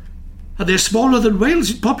 and they're smaller than Wales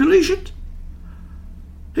in population.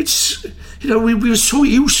 It's, we were so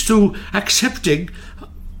used to accepting,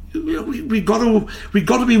 we got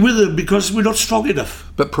to be with them because we're not strong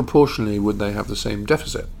enough. But proportionally, would they have the same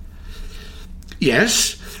deficit?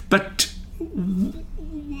 Yes, but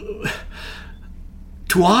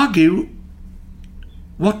to argue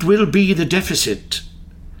what will be the deficit,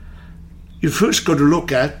 you first got to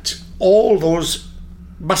look at all those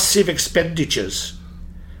massive expenditures,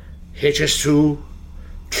 HS2,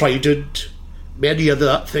 Trident, many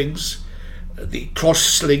other things, the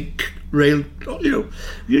cross-link rail,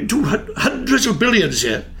 you do hundreds of billions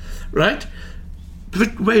here, right?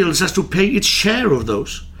 But Wales has to pay its share of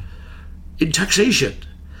those in taxation.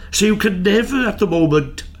 So you can never at the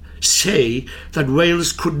moment say that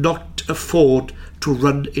Wales could not afford to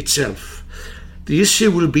run itself. The issue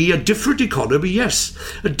will be a different economy, yes,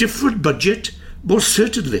 a different budget, most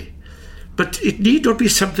certainly. But it need not be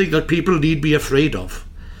something that people need be afraid of.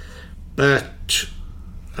 But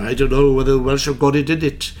I don't know whether the Welsh have got it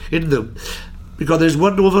in them. Because there's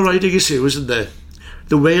one overriding issue, isn't there?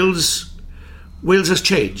 Wales has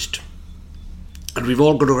changed. And we've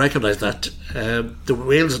all got to recognise that. The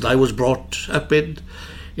Wales that I was brought up in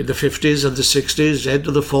the 50s and the 60s, end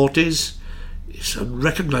of the 40s, is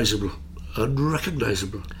unrecognisable.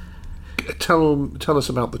 Unrecognisable. Tell us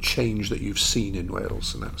about the change that you've seen in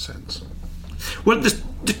Wales in that sense. Well,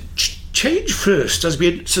 the change first has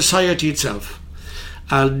been society itself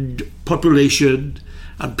and population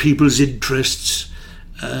and people's interests.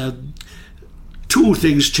 Two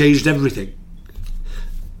things changed everything.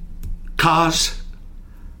 Cars,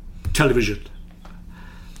 television.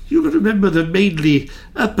 You can remember that mainly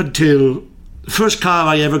up until the first car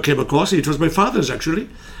I ever came across, it was my father's actually,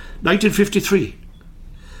 1953.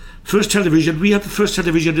 First television, we had the first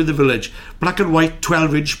television in the village, black and white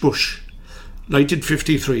 12-inch Bush,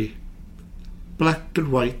 1953. Black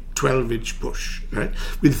and white 12-inch Bush, right?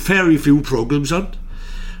 With very few programmes on,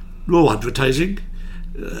 no advertising,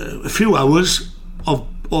 a few hours of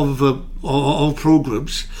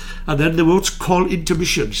programmes, and then there were what's called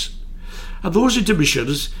intermissions. And those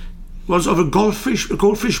intermissions was of a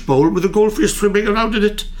goldfish bowl with a goldfish swimming around in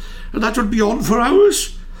it, and that would be on for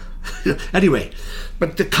hours. Anyway,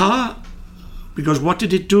 but the car, because what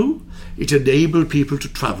did it do? It enabled people to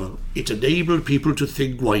travel. It enabled people to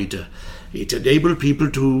think wider. It enabled people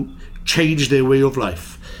to change their way of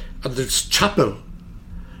life. And this chapel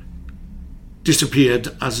disappeared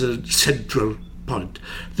as a central point.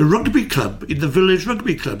 The rugby club in the village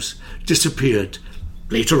rugby clubs disappeared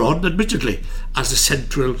later on, admittedly, as a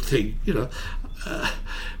central thing.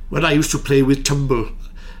 When I used to play with Tumble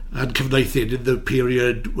and Cefneithin in the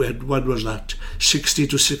period when was that 60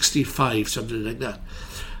 to 65, something like that.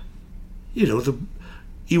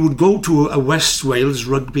 You would go to a West Wales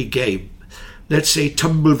rugby game, let's say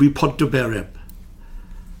Tumble v Pontyberem,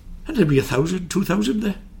 and there'd be 1,000, 2,000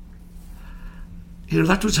 there.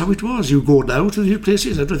 That was how it was. You go now to these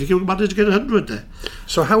places, I don't think you would manage to get 100 there.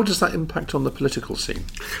 So how does that impact on the political scene?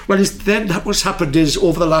 Well, then what's happened is,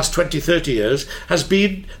 over the last 20, 30 years, has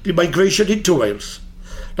been the migration into Wales.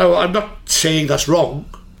 Now, I'm not saying that's wrong,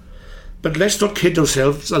 but let's not kid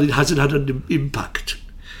ourselves that it hasn't had an impact.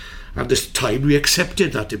 And this time we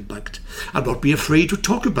accepted that impact and not be afraid to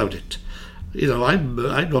talk about it. I'm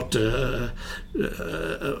not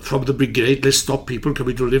from the brigade, let's stop people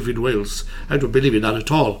coming to live in Wales. I don't believe in that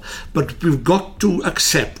at all. But we've got to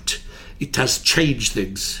accept it has changed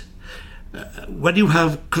things. When you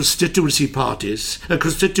have constituencies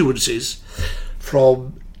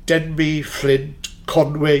from Denbigh, Flint,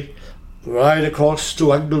 Conway, right across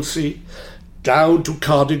to Anglesey, down to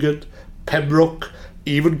Cardigan, Pembroke,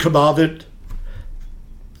 even Carmarthen,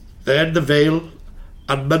 then the Vale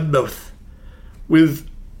and Monmouth, with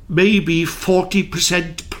maybe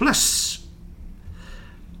 40% plus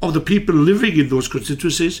of the people living in those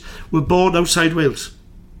constituencies were born outside Wales.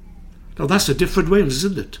 Now that's a different Wales,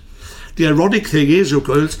 isn't it? The ironic thing is, of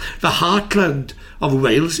course, the heartland of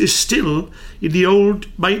Wales is still in the old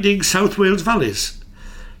mining South Wales valleys,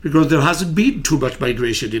 because there hasn't been too much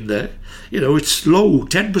migration in there. It's low,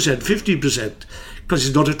 10%, 15%, because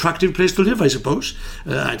it's not an attractive place to live, I suppose.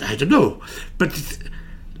 I don't know. But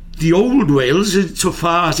the old Wales,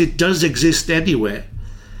 insofar as it does exist anywhere,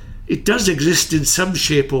 it does exist in some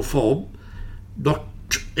shape or form, not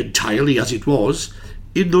entirely as it was,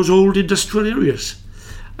 in those old industrial areas.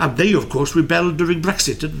 And they, of course, rebelled during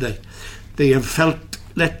Brexit, didn't they? They have felt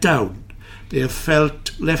let down. They have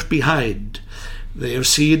felt left behind. They have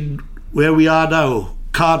seen where we are now,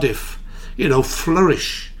 Cardiff,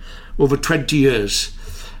 flourish over 20 years.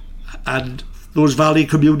 And those valley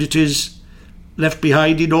communities left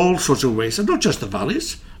behind in all sorts of ways, and not just the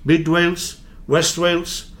valleys, Mid Wales, West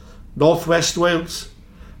Wales, North West Wales,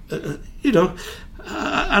 and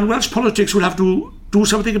Welsh politics will have to do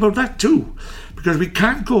something about that too, because we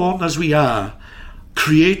can't go on as we are,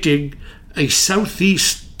 creating a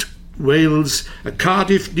southeast Wales, a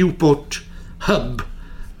Cardiff Newport hub,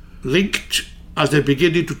 linked as they're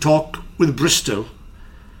beginning to talk with Bristol,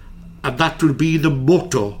 and that will be the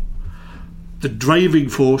motor, the driving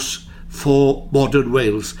force for modern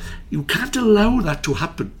Wales. You can't allow that to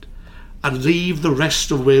happen and leave the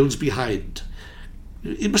rest of Wales behind.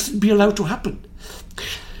 It mustn't be allowed to happen.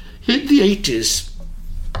 In the 80s,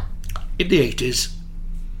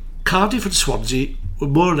 Cardiff and Swansea were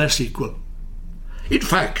more or less equal. In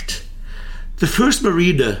fact, the first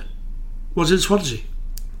marina was in Swansea.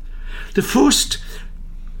 The first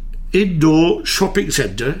indoor shopping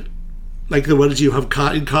centre, like the ones you have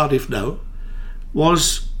in Cardiff now,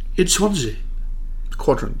 was in Swansea. The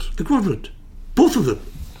Quadrant. Both of them.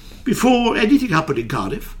 Before anything happened in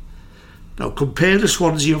Cardiff. Now compare the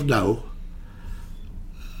Swansea of now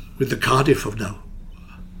with the Cardiff of now.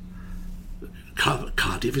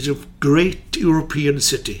 Cardiff is a great European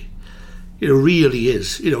city. It really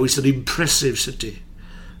is. It's an impressive city.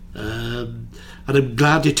 And I'm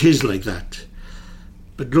glad it is like that.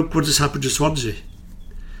 But look what has happened to Swansea.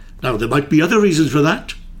 Now, there might be other reasons for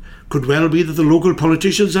that. Could well be that the local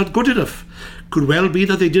politicians aren't good enough. Could well be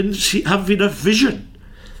that they didn't have enough vision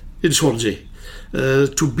in Swansea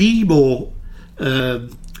to be more, to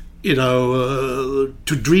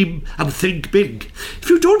dream and think big. If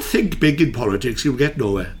you don't think big in politics, you'll get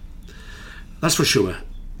nowhere. That's for sure.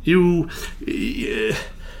 If you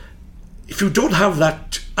don't have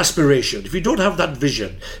that aspiration, if you don't have that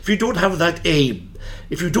vision, if you don't have that aim,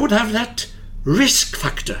 if you don't have that risk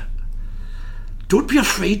factor, don't be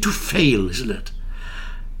afraid to fail, isn't it?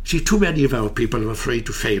 See, too many of our people are afraid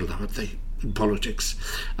to fail, aren't they, in politics?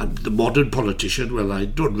 And the modern politician, well, I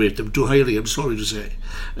don't rate them too highly, I'm sorry to say.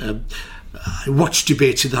 I watch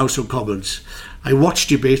debates in the House of Commons. I watch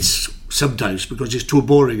debates sometimes because it's too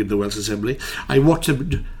boring in the Welsh Assembly. I watch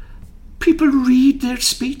them. People read their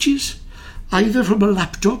speeches either from a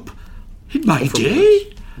laptop. In my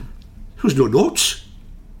day, there was no notes.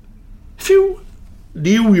 If you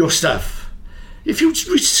knew your stuff, if you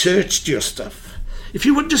researched your stuff, if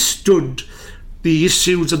you understood the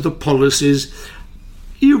issues and the policies,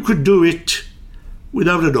 you could do it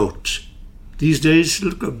without a note. These days,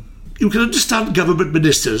 look, you can understand government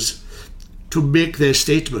ministers to make their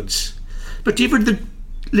statements. But even the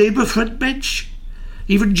Labour front bench,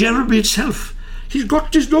 even Jeremy himself, he's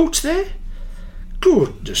got his notes there.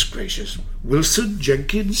 Goodness gracious. Wilson,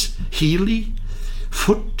 Jenkins, Healy,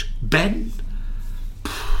 Foote, Ben.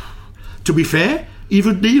 To be fair,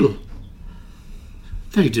 even Neil.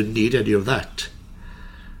 They didn't need any of that.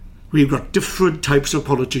 We've got different types of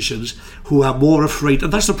politicians who are more afraid,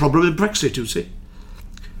 and that's the problem in Brexit, you see.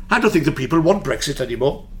 I don't think the people want Brexit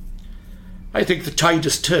anymore. I think the tide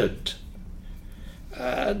has turned.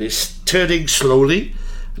 And it's turning slowly,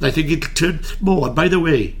 and I think it'll turn more. And by the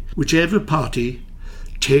way, whichever party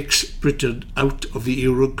takes Britain out of the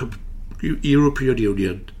European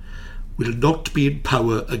Union will not be in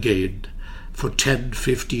power again for 10,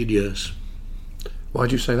 15 years. Why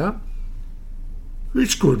do you say that?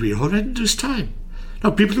 It's going to be a horrendous time.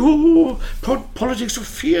 Now people go, politics of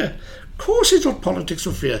fear. Of course it's not politics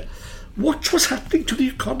of fear. Watch what's happening to the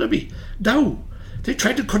economy now. They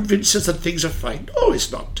try to convince us that things are fine. No,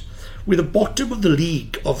 it's not. We're the bottom of the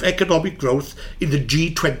league of economic growth in the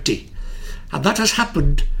G20. And that has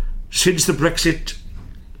happened since the Brexit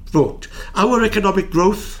vote. Our economic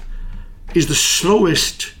growth is the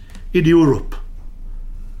slowest in Europe.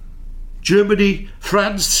 Germany,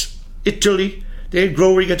 France, Italy, they're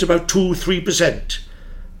growing at about 2-3%.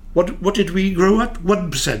 What did we grow at? 1%,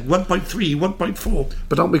 1.3, 1.4.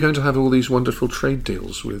 But aren't we going to have all these wonderful trade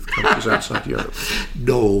deals with countries outside Europe?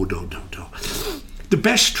 No. The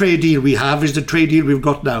best trade deal we have is the trade deal we've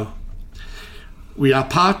got now. We are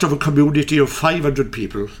part of a community of 500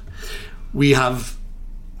 people. We have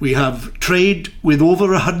trade with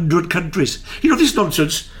over 100 countries. This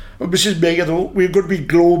nonsense. Oh, Mrs. May, we're going to be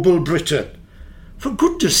global Britain. For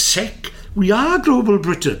goodness sake, we are global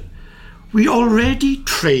Britain. We already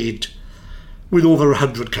trade with over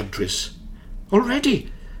 100 countries.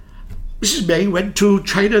 Already. Mrs. May went to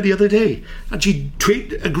China the other day and she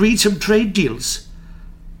agreed some trade deals.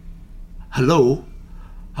 Hello?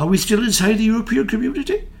 Are we still inside the European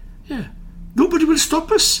community? Yeah. Nobody will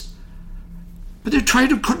stop us. But they're trying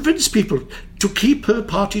to convince people to keep her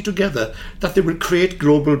party together that they will create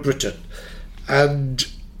global Britain. And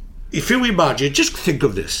if you imagine, just think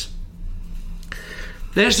of this.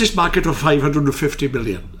 There's this market of 550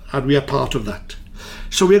 million, and we are part of that.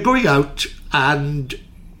 So we are going out, and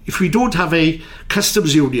if we don't have a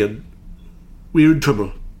customs union, we're in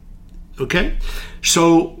trouble. Okay?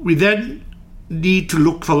 So we then need to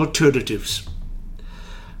look for alternatives.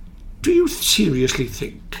 Do you seriously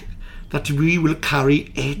think that we will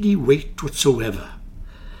carry any weight whatsoever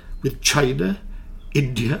with China,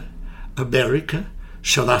 India, America,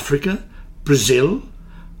 South Africa, Brazil,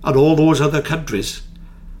 and all those other countries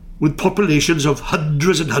with populations of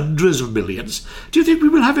hundreds and hundreds of millions? Do you think we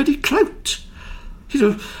will have any clout?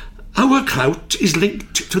 Our clout is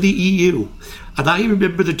linked to the EU. And I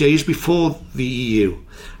remember the days before the EU.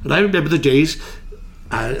 And I remember the days,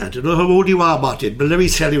 I don't know how old you are, Martin, but let me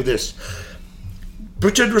tell you this.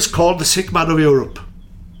 Britain was called the sick man of Europe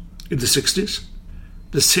in the 60s.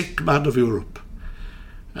 The sick man of Europe.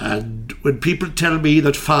 And when people tell me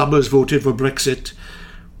that farmers voted for Brexit,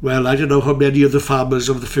 well, I don't know how many of the farmers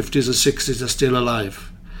of the 50s and 60s are still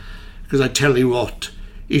alive. Because I tell you what,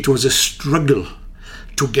 it was a struggle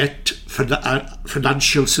to get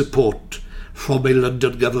financial support from a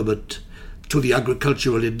London government to the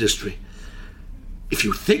agricultural industry. If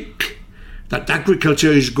you think that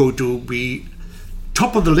agriculture is going to be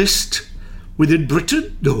top of the list within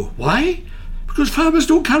Britain, no. Why? Because farmers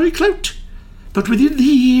don't carry clout. But within the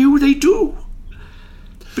EU, they do.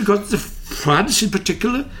 Because France in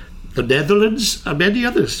particular, the Netherlands, and many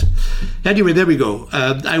others. Anyway, there we go.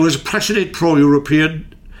 I was a passionate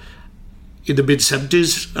pro-European in the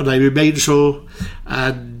mid-70s, and I remain so.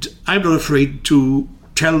 And I'm not afraid to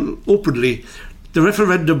tell openly the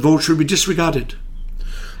referendum vote should be disregarded.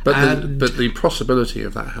 But the possibility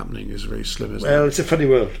of that happening is very slim, isn't it? Well, it's a funny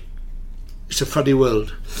world. It's a funny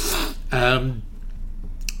world.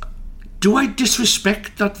 Do I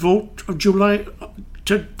disrespect that vote of July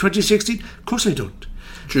 2016? Of course I don't.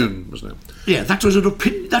 June, wasn't it? Yeah, that was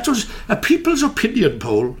a people's opinion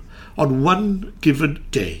poll on one given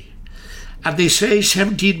day. And they say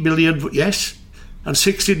 17 million yes, and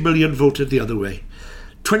 16 million voted the other way.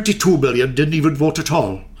 22 million didn't even vote at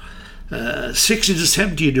all. 16 to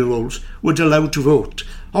 17-year-olds weren't allowed to vote.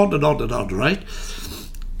 On and on and on, right?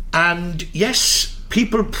 And yes,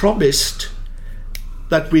 people promised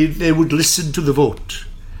that they would listen to the vote.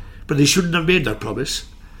 But they shouldn't have made that promise,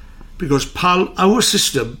 because our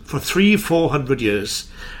system for 300-400 years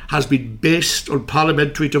has been based on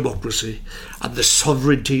parliamentary democracy and the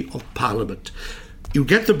sovereignty of Parliament. You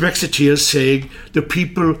get the Brexiteers saying the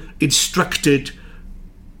people instructed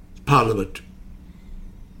Parliament.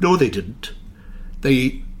 No, they didn't.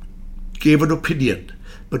 They gave an opinion.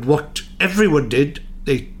 But what everyone did,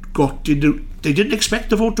 they didn't expect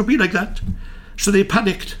the vote to be like that. So they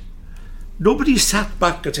panicked. Nobody sat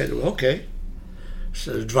back and said, well, okay, it's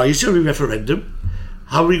an advisory referendum.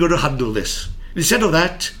 How are we going to handle this? Instead of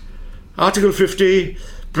that, Article 50,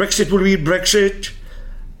 Brexit will mean Brexit.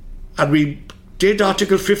 And we did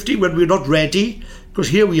Article 50 when we're not ready, because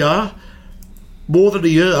here we are, more than a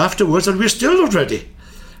year afterwards, and we're still not ready.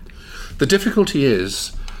 The difficulty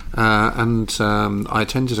is, and I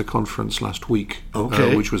attended a conference last week,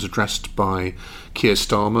 which was addressed by Keir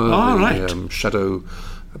Starmer, the shadow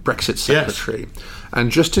Brexit secretary. Yes.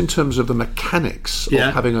 And just in terms of the mechanics of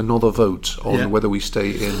having another vote on whether we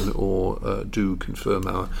stay in or do confirm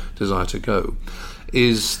our desire to go,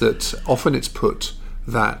 is that often it's put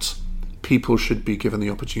that people should be given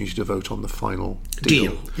the opportunity to vote on the final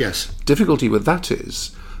deal. Yes. Difficulty with that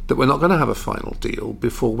is that we're not going to have a final deal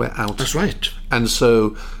before we're out. That's right. And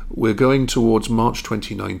so we're going towards March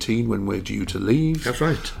 2019 when we're due to leave. That's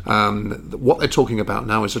right. What they're talking about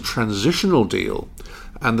now is a transitional deal,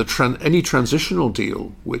 and any transitional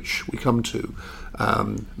deal which we come to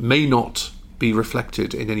may not be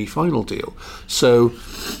reflected in any final deal. So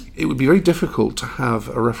it would be very difficult to have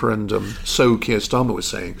a referendum, so Keir Starmer was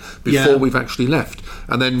saying, before we've actually left.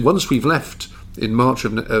 And then once we've left in March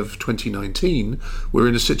of 2019, we're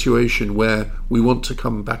in a situation where we want to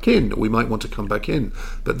come back in, or we might want to come back in.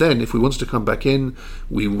 But then if we wanted to come back in,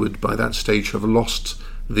 we would by that stage have lost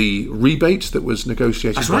the rebate that was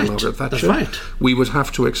negotiated by Margaret Thatcher. That's right. We would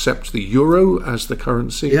have to accept the euro as the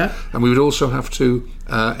currency, and we would also have to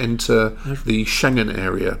enter the Schengen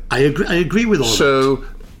area. I agree with all that. So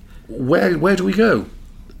where do we go?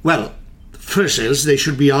 Well, first is they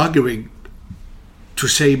should be arguing to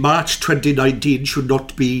say March 2019 should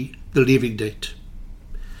not be the leaving date.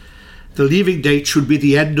 The leaving date should be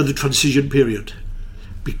the end of the transition period,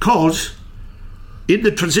 because in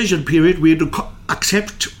the transition period we had to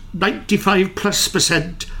accept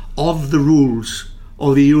 95+% of the rules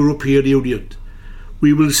of the European Union.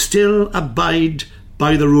 We will still abide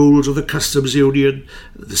by the rules of the customs union,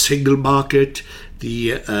 the single market,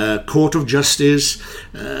 the Court of Justice,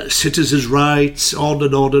 citizens' rights, on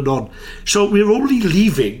and on and on. So we're only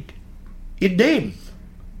leaving in name.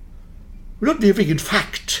 We're not leaving in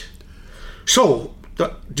fact. So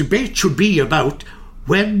the debate should be about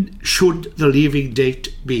when should the leaving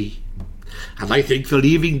date be. And I think the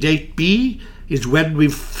leaving date be is when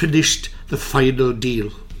we've finished the final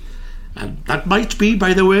deal. And that might be,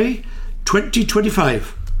 by the way,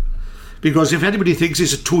 2025. Because if anybody thinks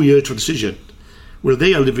it's a 2-year transition, well,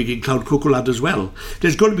 they are living in Cloud Cuckoo Land as well.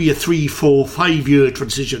 There's going to be a 3, 4, 5-year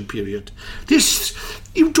transition period.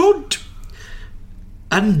 You don't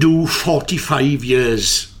undo 45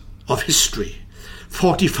 years of history,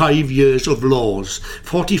 45 years of laws,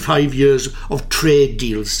 45 years of trade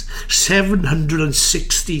deals,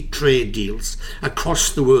 760 trade deals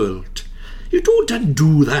across the world. You don't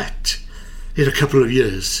undo that in a couple of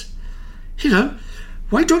years. You know,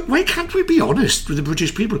 why can't we be honest with the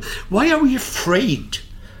British people? Why are we afraid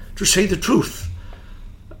to say the truth?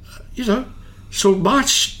 You know, so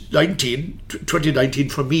March 2019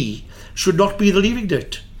 for me should not be the leaving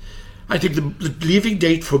date. I think the leaving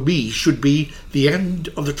date for me should be the end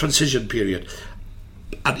of the transition period.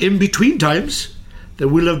 And in between times, there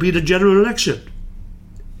will have been a general election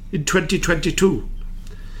in 2022.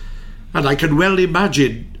 And I can well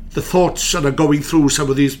imagine the thoughts that are going through some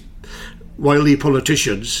of these wily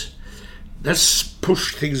politicians. Let's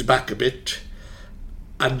push things back a bit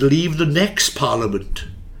and leave the next Parliament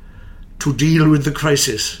to deal with the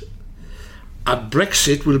crisis. And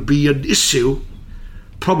Brexit will be an issue,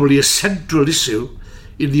 probably a central issue,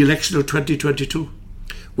 in the election of 2022.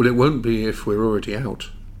 Well, it won't be if we're already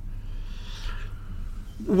out.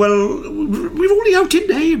 Well, we're only out in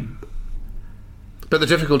name. But the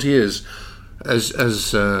difficulty is,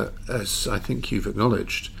 as I think you've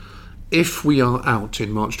acknowledged, if we are out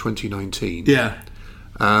in March 2019,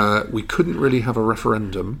 we couldn't really have a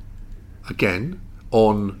referendum again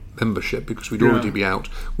on membership because we'd already be out.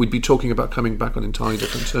 We'd be talking about coming back on entirely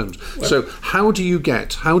different terms. Well, so how do we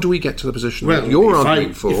get to the position that you're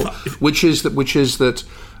arguing for, which is that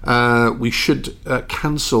we should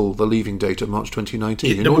cancel the leaving date of March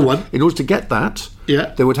 2019? In order to get that,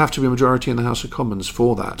 there would have to be a majority in the House of Commons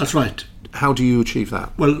for that. That's right. How do you achieve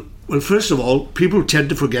that? Well, first of all, people tend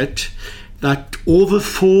to forget that over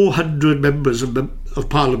 400 members of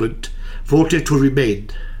Parliament voted to remain.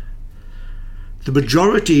 The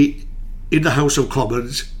majority in the House of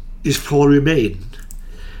Commons is for remain.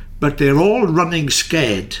 But they're all running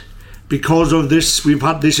scared because of this. We've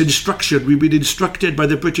had this instruction. We've been instructed by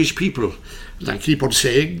the British people. And I keep on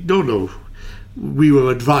saying, no. We were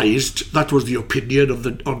advised, that was the opinion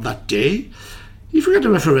on that day. If we had a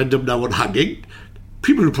referendum now on hanging,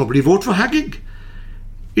 people will probably vote for hanging.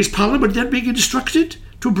 Is Parliament then being instructed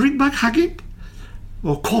to bring back hanging?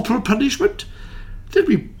 Or corporal punishment? There'll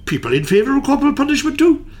be people in favour of corporal punishment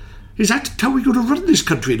too. Is that how we're going to run this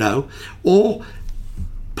country now? Or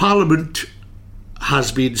Parliament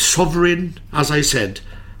has been sovereign, as I said,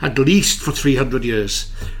 at least for 300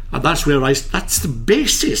 years. And that's the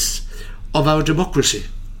basis of our democracy.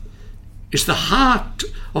 It's the heart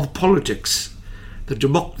of politics,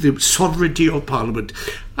 the sovereignty of Parliament.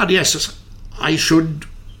 And yes, I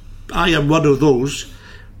am one of those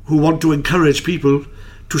who want to encourage people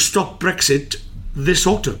to stop Brexit this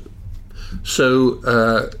autumn. So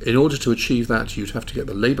in order to achieve that, you'd have to get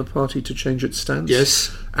the Labour Party to change its stance.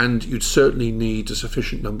 Yes. And you'd certainly need a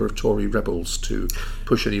sufficient number of Tory rebels to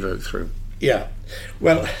push any vote through. Yeah.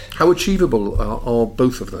 Well, how achievable are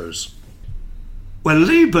both of those? Well,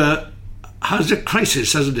 Labour has a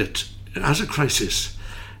crisis, hasn't it? It has a crisis.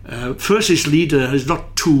 First, its leader is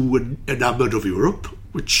not too enamoured of Europe,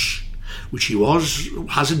 which he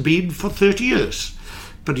hasn't been for 30 years.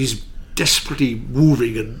 But he's desperately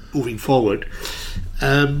moving forward.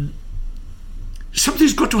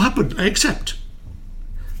 Something's got to happen, I accept.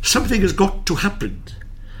 Something has got to happen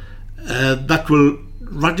that will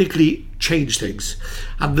radically change things.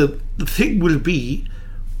 And the thing will be,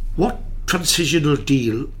 what transitional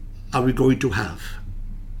deal are we going to have?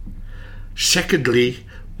 Secondly,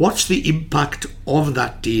 what's the impact of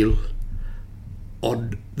that deal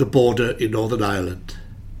on the border in Northern Ireland?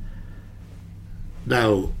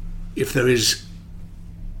 Now, if there is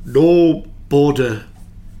no border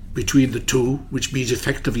between the two, which means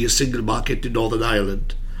effectively a single market in Northern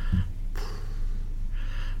Ireland,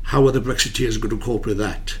 how are the Brexiteers going to cope with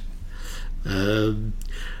that? There's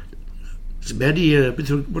many,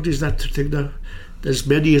 what is that thing now? There's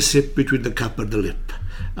many a sip between the cup and the lip.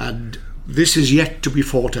 And this is yet to be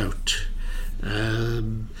fought out.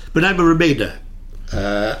 But I'm a Remainer.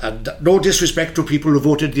 And no disrespect to people who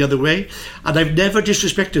voted the other way, and I've never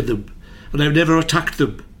disrespected them, and I've never attacked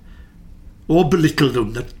them or belittled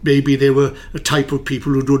them, that maybe they were a type of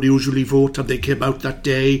people who don't usually vote and they came out that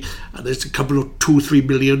day, and there's a couple of 2-3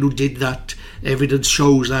 million who did that. Evidence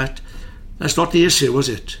shows that. That's not the issue, was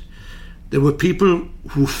it? There were people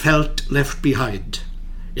who felt left behind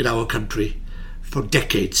in our country for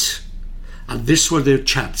decades, and this was their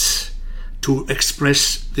chance to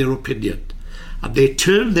express their opinion. And they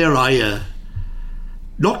turned their ire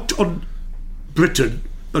not on Britain,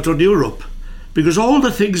 but on Europe, because all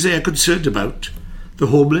the things they are concerned about, the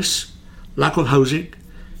homeless, lack of housing,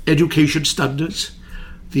 education standards,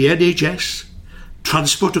 the NHS,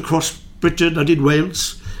 transport across Britain and in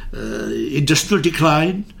Wales, industrial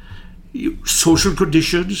decline, social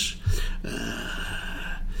conditions,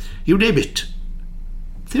 you name it.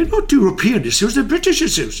 They're not European issues, they're British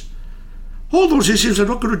issues. All those issues are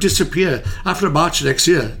not going to disappear after March next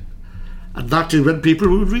year. And that is when people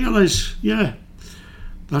will realise, yeah,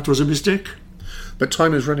 that was a mistake. But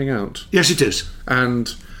time is running out. Yes, it is.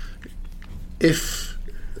 And if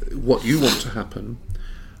what you want to happen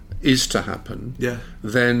is to happen, Yeah.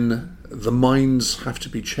 then the minds have to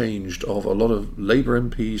be changed of a lot of Labour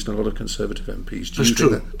MPs and a lot of Conservative MPs. Do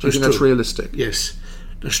you think that's realistic? Yes,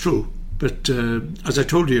 that's true. But as I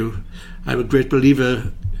told you, I'm a great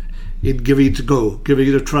believer in giving it a go, giving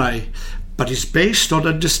it a try. But it's based on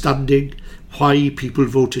understanding why people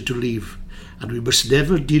voted to leave. And we must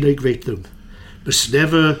never denigrate them. Must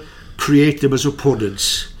never create them as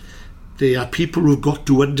opponents. They are people who've got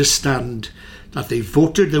to understand that they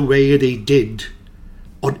voted the way they did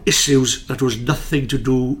on issues that was nothing to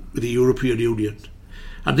do with the European Union.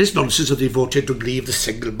 And this nonsense that they voted to leave the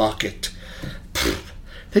single market.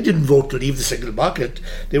 They didn't vote to leave the single market.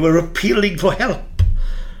 They were appealing for help.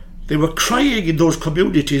 They were crying in those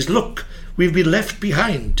communities, look, we've been left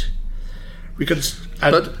behind.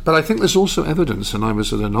 But I think there's also evidence, and I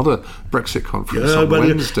was at another Brexit conference on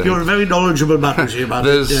Wednesday. You're a very knowledgeable man about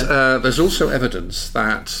it. There's also evidence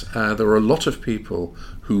that there were a lot of people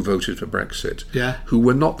who voted for Brexit who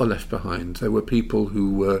were not the left behind. There were people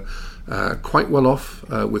who were quite well off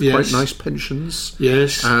with quite nice pensions.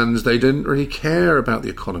 Yes. And they didn't really care about the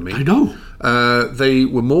economy. I know. They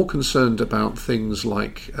were more concerned about things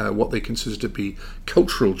like what they considered to be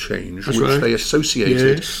cultural change, they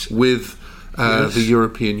associated with the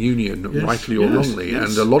European Union, rightly or wrongly.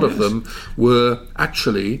 And a lot of them were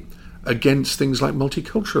actually against things like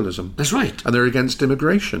multiculturalism. That's right. And they're against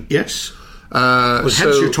immigration. Yes. Hence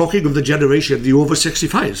you're talking of the generation, the over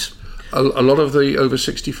 65s. A lot of the over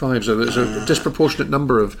 65s, there's a disproportionate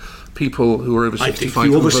number of people who are over 65. I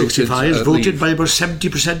think the over 65s voted by about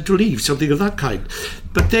 70% to leave, something of that kind.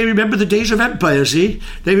 But they remember the days of empire, see?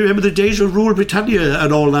 They remember the days of rule Britannia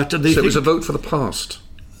and all that. And it was a vote for the past.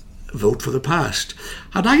 Vote for the past.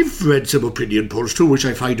 And I've read some opinion polls too, which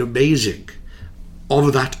I find amazing,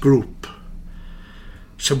 of that group.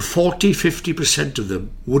 Some 40-50% of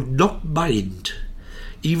them would not mind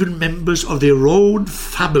even members of their own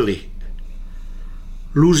family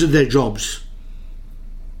losing their jobs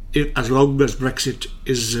as long as Brexit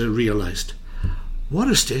is realised. What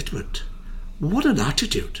a statement. What an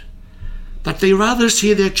attitude. That they rather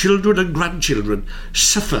see their children and grandchildren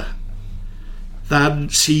suffer than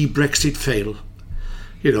see Brexit fail.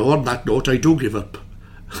 You know, on that note, I do give up.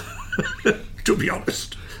 To be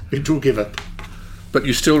honest, I do give up. But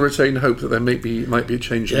you still retain hope that there might be a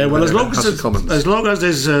change in well, as long as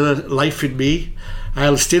there's life in me,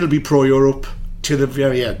 I'll still be pro-Europe till the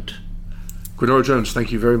very end. Gwenoro Jones,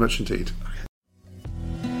 thank you very much indeed.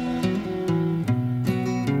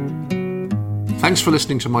 Thanks for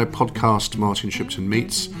listening to my podcast, Martin Shipton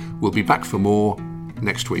Meets. We'll be back for more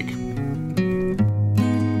next week.